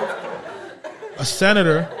beat a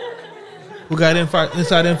senator who got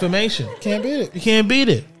inside information? Can't beat it. You can't beat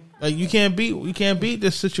it. You can't beat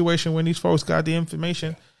this situation when these folks got the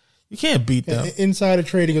information. You can't beat them. Insider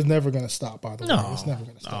trading is never going to stop. By the way, it's never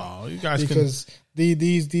going to stop. No, you guys because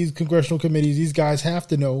these congressional committees, these guys have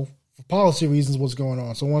to know for policy reasons what's going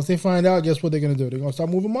on. So once they find out, guess what they're going to do? They're going to start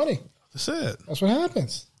moving money. That's it. That's what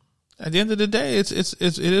happens. At the end of the day, it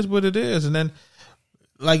is what it is. And then,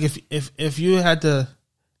 if you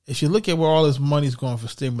look at where all this money's going for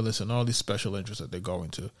stimulus and all these special interests that they're going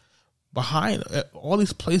to, behind all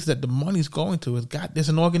these places that the money's going to there's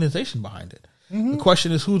an organization behind it. Mm-hmm. The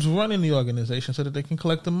question is who's running the organization so that they can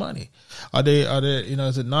collect the money. Are they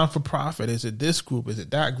is it non-for-profit? Is it this group? Is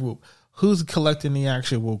it that group? Who's collecting the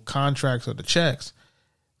actual contracts or the checks?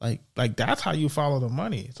 Like that's how you follow the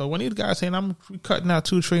money. So when these guys saying I'm cutting out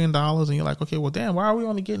 $2 trillion and you're like, okay, well damn, why are we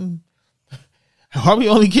only getting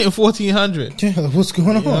 1,400? Yeah, what's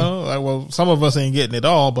going on? Well, some of us ain't getting it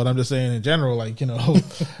all, but I'm just saying in general, why only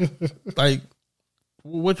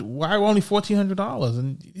 $1,400?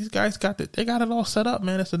 And these guys got it all set up,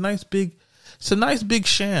 man. It's a nice big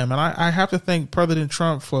sham, and I have to thank President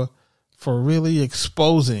Trump for for really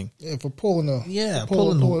exposing. Yeah, for pulling the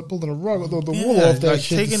pulling the rug, the wool off that like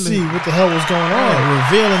shit to see what the hell was going on.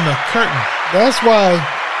 Revealing the curtain. That's why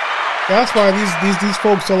these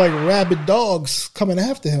folks are like rabid dogs coming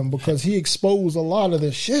after him, because he exposed a lot of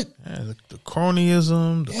this shit. Yeah, the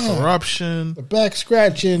cronyism, the corruption, the back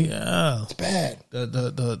scratching. Yeah, it's bad.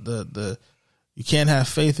 The you can't have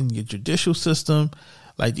faith in your judicial system.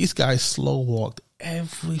 Like, these guys slow walked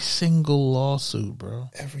every single lawsuit, bro.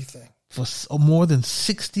 Everything for more than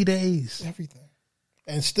 60 days. Everything,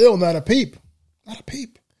 and still not a peep. Not a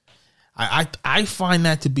peep. I find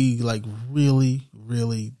that to be like really,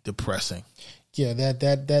 really depressing. Yeah,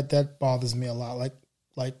 that bothers me a lot.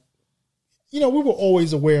 Like, you know, we were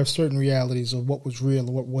always aware of certain realities of what was real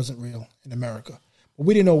and what wasn't real in America, but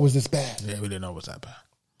we didn't know it was this bad. Yeah, we didn't know it was that bad.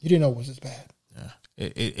 You didn't know it was this bad. Yeah,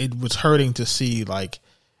 it was hurting to see, like,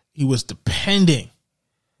 he was depending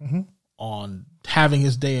on having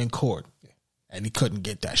his day in court, and he couldn't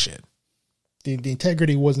get that shit. The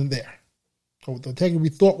integrity wasn't there. So the integrity we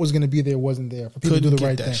thought was going to be there wasn't there for people to do the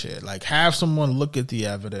right thing. Shit. Like, have someone look at the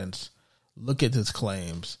evidence, look at his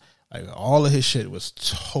claims. Like, all of his shit was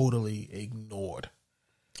totally ignored.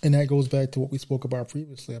 And that goes back to what we spoke about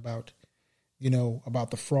previously about, you know,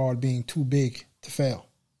 about the fraud being too big to fail.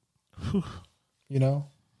 You know,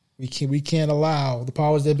 we can't allow, the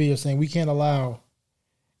powers that be are saying we can't allow,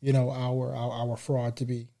 you know, our fraud to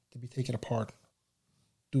be taken apart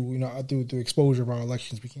through exposure of our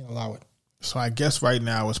elections. We can't allow it. So I guess right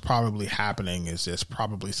now what's probably happening is there's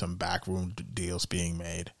probably some backroom deals being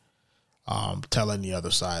made, telling the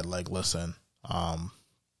other side, like, listen,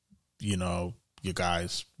 you know, you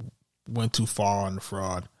guys went too far on the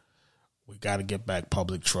fraud. We got to get back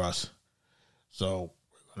public trust. So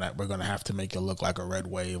we're gonna have to make it look like a red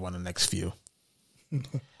wave on the next few,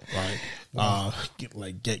 right?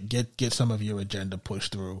 Get some of your agenda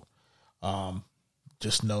pushed through.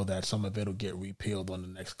 Just know that some of it will get repealed on the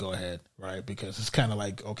next go ahead, right? Because it's kind of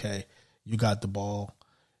like, okay, you got the ball,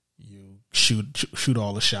 you shoot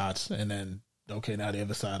all the shots, and then, okay, now the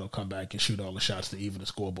other side will come back and shoot all the shots to even the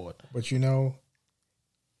scoreboard. But you know,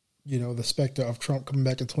 the specter of Trump coming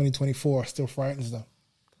back in 2024 still frightens them.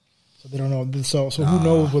 So they don't know. So who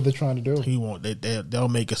knows what they're trying to do? He won't. They'll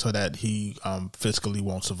make it so that he fiscally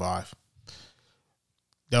won't survive.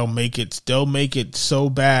 They'll make it so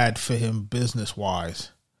bad for him business wise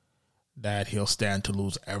that he'll stand to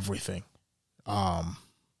lose everything. And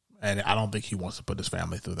I don't think he wants to put his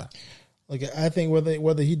family through that. Like, I think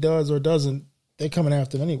whether he does or doesn't, they're coming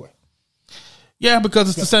after him anyway. Yeah, because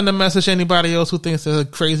it's to send a message to anybody else who thinks they're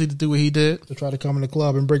crazy to do what he did. To try to come in the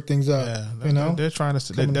club and break things up. Yeah, you know, they're trying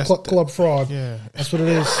to club fraud. Yeah, that's what it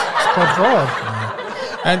is. It's club fraud.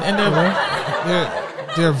 And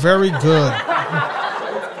they're very good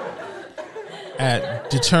at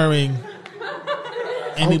deterring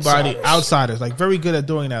anybody, outsiders, like very good at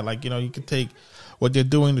doing that. Like, you know, you can take what they're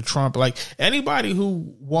doing to Trump. Like, anybody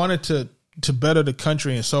who wanted to better the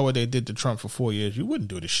country and saw what they did to Trump for 4 years, you wouldn't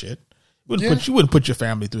do this shit. You wouldn't put your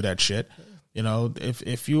family through that shit. You know,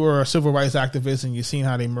 if you were a civil rights activist and you seen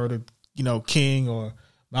how they murdered, you know, King or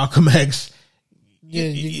Malcolm X,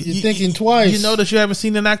 you're thinking twice. You notice you haven't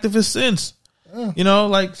seen an activist since. You know,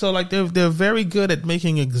 like, so, like, they're very good at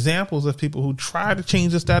making examples of people who try to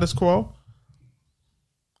change the status quo.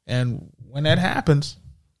 And when that happens,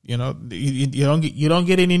 you know, you don't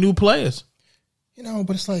get any new players. You know,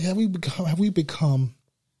 but it's like, have we become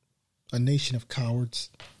a nation of cowards?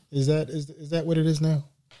 Is that what it is now?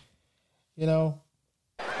 You know,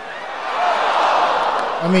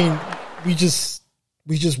 I mean, we just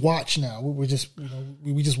watch now. We just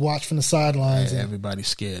watch from the sidelines. Hey, everybody's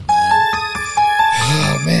scared, man.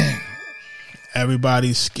 Oh man,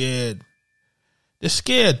 everybody's scared. They're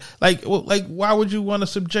scared. Like, why would you want to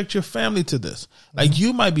subject your family to this? Like,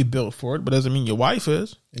 you might be built for it, but doesn't mean your wife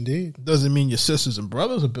is. Indeed, doesn't mean your sisters and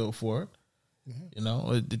brothers are built for it. You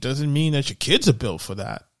know, it doesn't mean that your kids are built for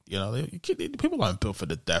that. You know, people aren't built for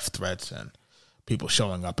the death threats and people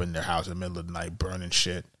showing up in their house in the middle of the night burning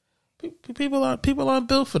shit. People aren't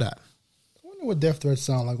built for that. I wonder what death threats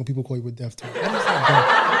sound like when people call you with death threats.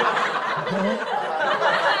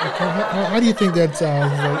 How do you think that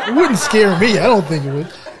sounds? Like, it wouldn't scare me. I don't think it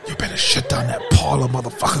would. You better shut down that parlor,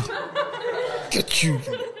 motherfucker. Get you.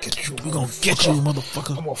 We're gonna get you,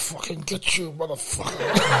 motherfucker. I'm gonna fucking get you, motherfucker.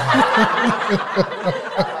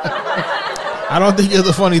 I don't think it's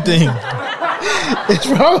a funny thing. It's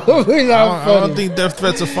probably not funny. I don't think death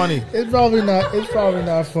threats are funny. It's probably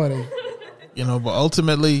not funny. You know, but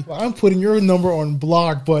ultimately, well, I'm putting your number on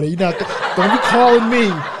block, buddy. You're not. Don't be calling me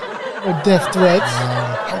with death threats.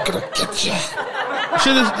 I'm gonna get you.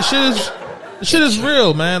 The shit is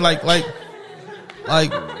real, man. Like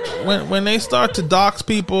when they start to dox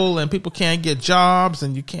people and people can't get jobs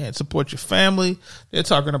and you can't support your family, they're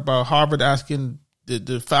talking about Harvard asking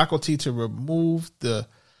the faculty to remove the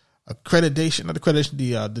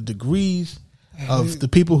the degrees of the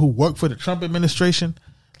people who work for the Trump administration.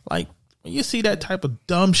 Like, when you see that type of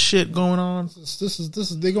dumb shit going on, this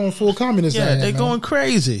is they're going full communist. yeah, they're man. going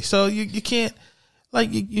crazy. So you can't, like,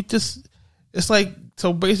 you just, it's like,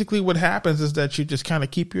 so basically what happens is that you just kind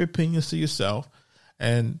of keep your opinions to yourself.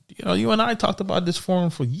 And, you know, you and I talked about this forum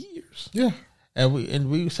for years. Yeah. And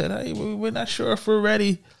we said, hey, we're not sure if we're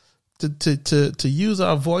ready to use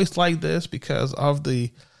our voice like this because of the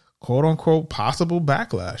quote unquote possible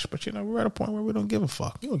backlash. But, you know, we're at a point where we don't give a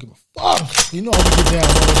fuck. You don't give a fuck. You know how to get down,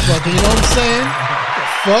 motherfucker. You know what I'm saying?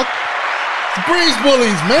 Fuck. The Breeze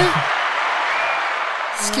bullies, man.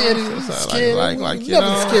 Scared Like, you never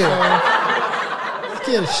know, scared.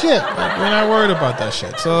 Scared of shit. Like, we're not worried about that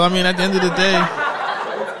shit. So, I mean, at the end of the day,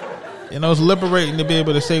 you know, it's liberating to be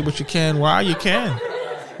able to say what you can while you can.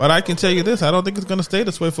 But I can tell you this, I don't think it's going to stay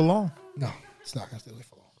this way for long. No, it's not going to stay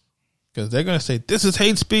for long. Because they're going to say, this is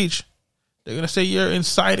hate speech. They're going to say you're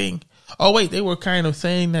inciting. Oh, wait, they were kind of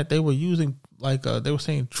saying that they were using, like, they were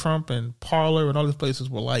saying Trump and Parler and all these places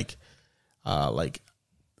were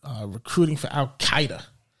recruiting for Al Qaeda.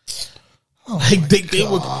 Oh, Like they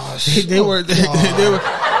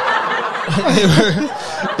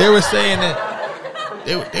were saying that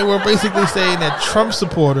they were basically saying that Trump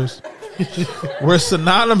supporters were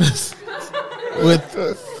synonymous with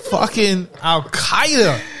fucking Al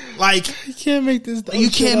Qaeda. Like, You can't make this. you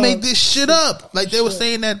can't make this shit up. Like, they were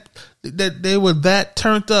saying that they were that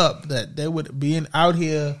turned up that they would be out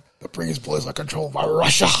here. The Breeze boys are controlled by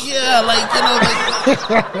Russia. Yeah, like, you know,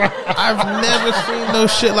 like, I've never seen no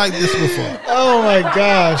shit like this before. Oh my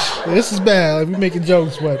gosh, this is bad. Like, we making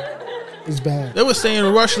jokes, but it's bad. They were saying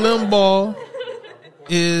Rush Limbaugh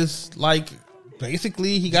is like,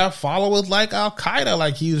 basically he got followers like Al Qaeda,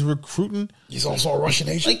 like he's recruiting. He's also a Russian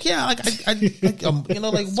agent. Like, yeah, you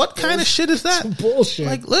know, like, what kind of shit is that? Bullshit.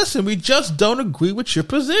 Like, listen, we just don't agree with your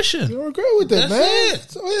position. You don't agree with that, That's man.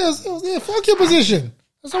 it. So yeah, fuck your position.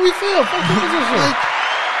 That's how we feel. Fuck your position. Like, I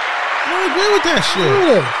don't agree with that shit.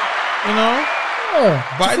 You know,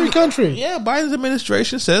 Yeah, it's a free country. Yeah, Biden's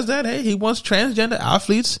administration says that, hey, he wants transgender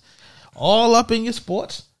athletes all up in your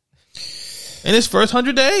sports in his first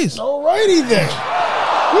 100 days. Alrighty then.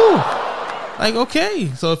 Woo. Like,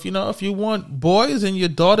 okay, so if you want boys in your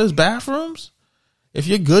daughter's bathrooms, if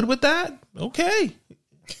you're good with that, okay.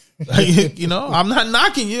 You know, I'm not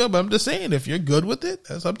knocking you, but I'm just saying, if you're good with it,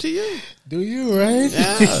 that's up to you. Do you, right?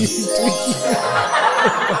 Yeah.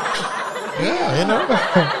 Yeah, you know.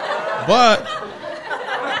 But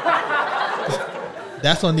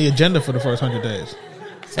that's on the agenda for the first 100 days.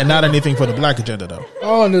 And not anything for the black agenda, though.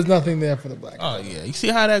 Oh, and there's nothing there for the black. Oh, yeah. You see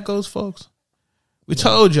how that goes, folks? We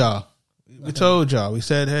told y'all. We told y'all. We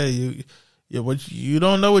said, hey, you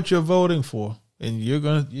don't know what you're voting for. And you're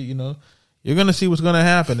going to, you know, you're going to see what's going to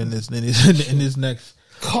happen in this next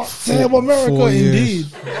Damn America, 4 years. indeed.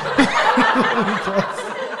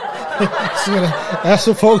 That's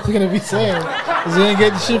what folks are going to be saying. Because they ain't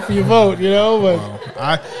getting shit for your vote, you know? But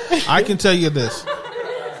I can tell you this.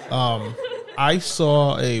 I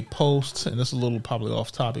saw a post, and this is a little probably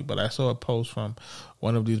off topic, but I saw a post from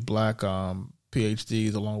one of these black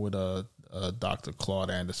PhDs along with Dr. Claude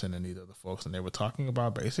Anderson and these other folks, and they were talking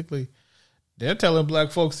about basically they're telling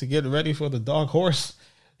black folks to get ready for the dark horse,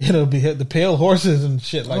 you know, the pale horses and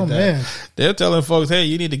shit like that. Man. They're telling folks, hey,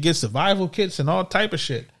 you need to get survival kits and all type of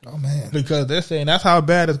shit. Oh, man. Because they're saying that's how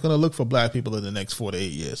bad it's going to look for black people in the next 4 to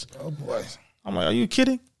 8 years. Oh, boy. I'm like, are you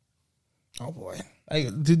kidding? Oh, boy.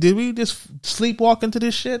 Like, did we just sleepwalk into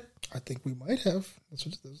this shit? I think we might have.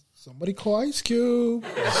 Somebody call Ice Cube.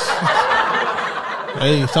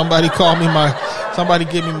 Hey, somebody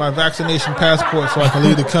give me my vaccination passport so I can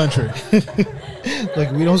leave the country.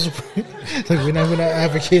 Like, we don't, like, we're not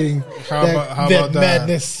advocating How about that?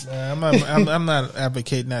 madness. I'm not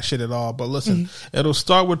advocating that shit at all. But listen, it'll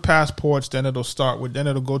start with passports, then it'll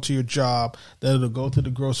go to your job, then it'll go to the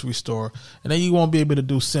grocery store, and then you won't be able to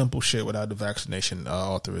do simple shit without the vaccination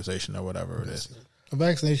authorization or whatever it is. A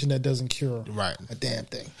vaccination that doesn't cure Right. a damn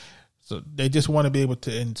thing. So they just want to be able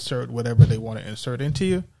to insert whatever they want to insert into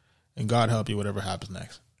you, and God help you whatever happens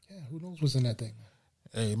next. Yeah, who knows what's in that thing?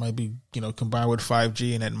 Hey, it might be, you know, combined with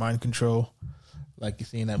 5G and that mind control, like you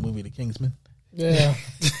see in that movie, The Kingsman. Yeah.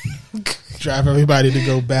 Drive everybody to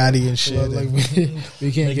go batty and shit. Like, and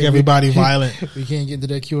we can't make get everybody violent. We can't get into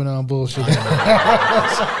that QAnon bullshit.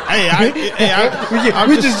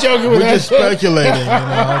 We're just joking with we're that just shit. speculating, you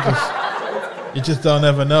know. You just don't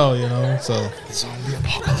ever know, you know. So Zombie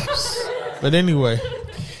apocalypse. but anyway,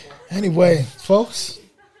 folks,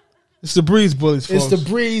 it's the Breeze Bullies, folks. it's the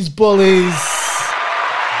Breeze Bullies.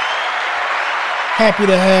 Happy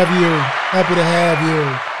to have you. Happy to have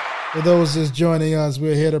you. For those just joining us,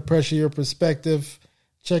 we're here to pressure your perspective.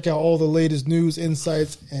 Check out all the latest news,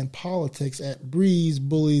 insights, and politics at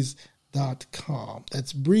breezebullies.com.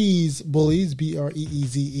 That's Breeze Bullies,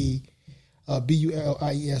 BREEZE,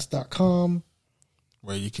 BULIES.com.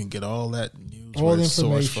 Where you can get all that news, All where the it's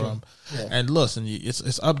sourced from. information. Yeah. And listen, it's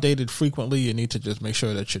updated frequently. You need to just make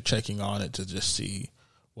sure that you're checking on it to just see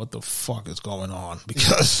what the fuck is going on,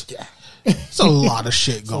 because Yeah. it's a lot of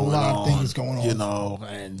shit going on. a lot of things going on. You know,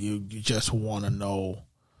 and you just want to know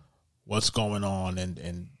what's going on,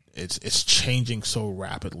 and it's changing so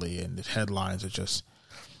rapidly, and the headlines are just,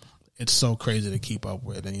 it's so crazy to keep up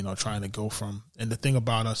with, and, you know, trying to go from, and the thing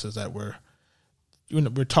about us is that we're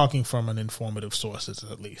talking from an informative sources,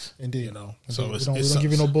 at least. Indeed. You know, Indeed. so we don't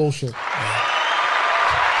give you no bullshit.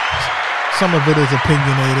 some of it is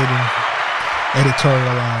opinionated and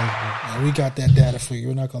editorialized. Yeah, we got that data for you.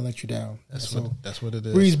 We're not going to let you down. That's what it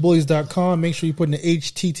is. BreezeBullies.com. Make sure you put in the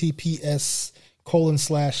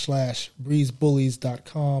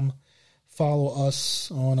https://breezebullies.com. Follow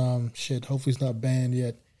us on hopefully it's not banned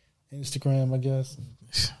yet. Instagram, I guess.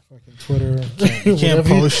 Fucking Twitter. You can't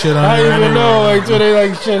post shit on I there don't even anyway. know. Like Twitter,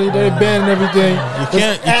 like shit, they banning everything. You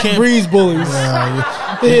can't Breeze Bullies.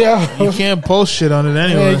 you can't post shit on it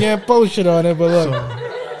anyway. Yeah, you can't post shit on it, but look,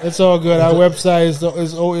 it's all good. Our website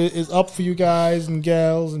is up for you guys and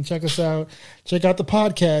gals, and check us out. Check out the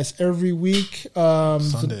podcast every week.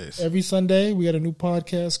 Sundays. Every Sunday, we got a new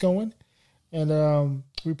podcast going, and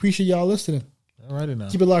we appreciate y'all listening. Alrighty now.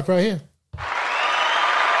 Keep it locked right here.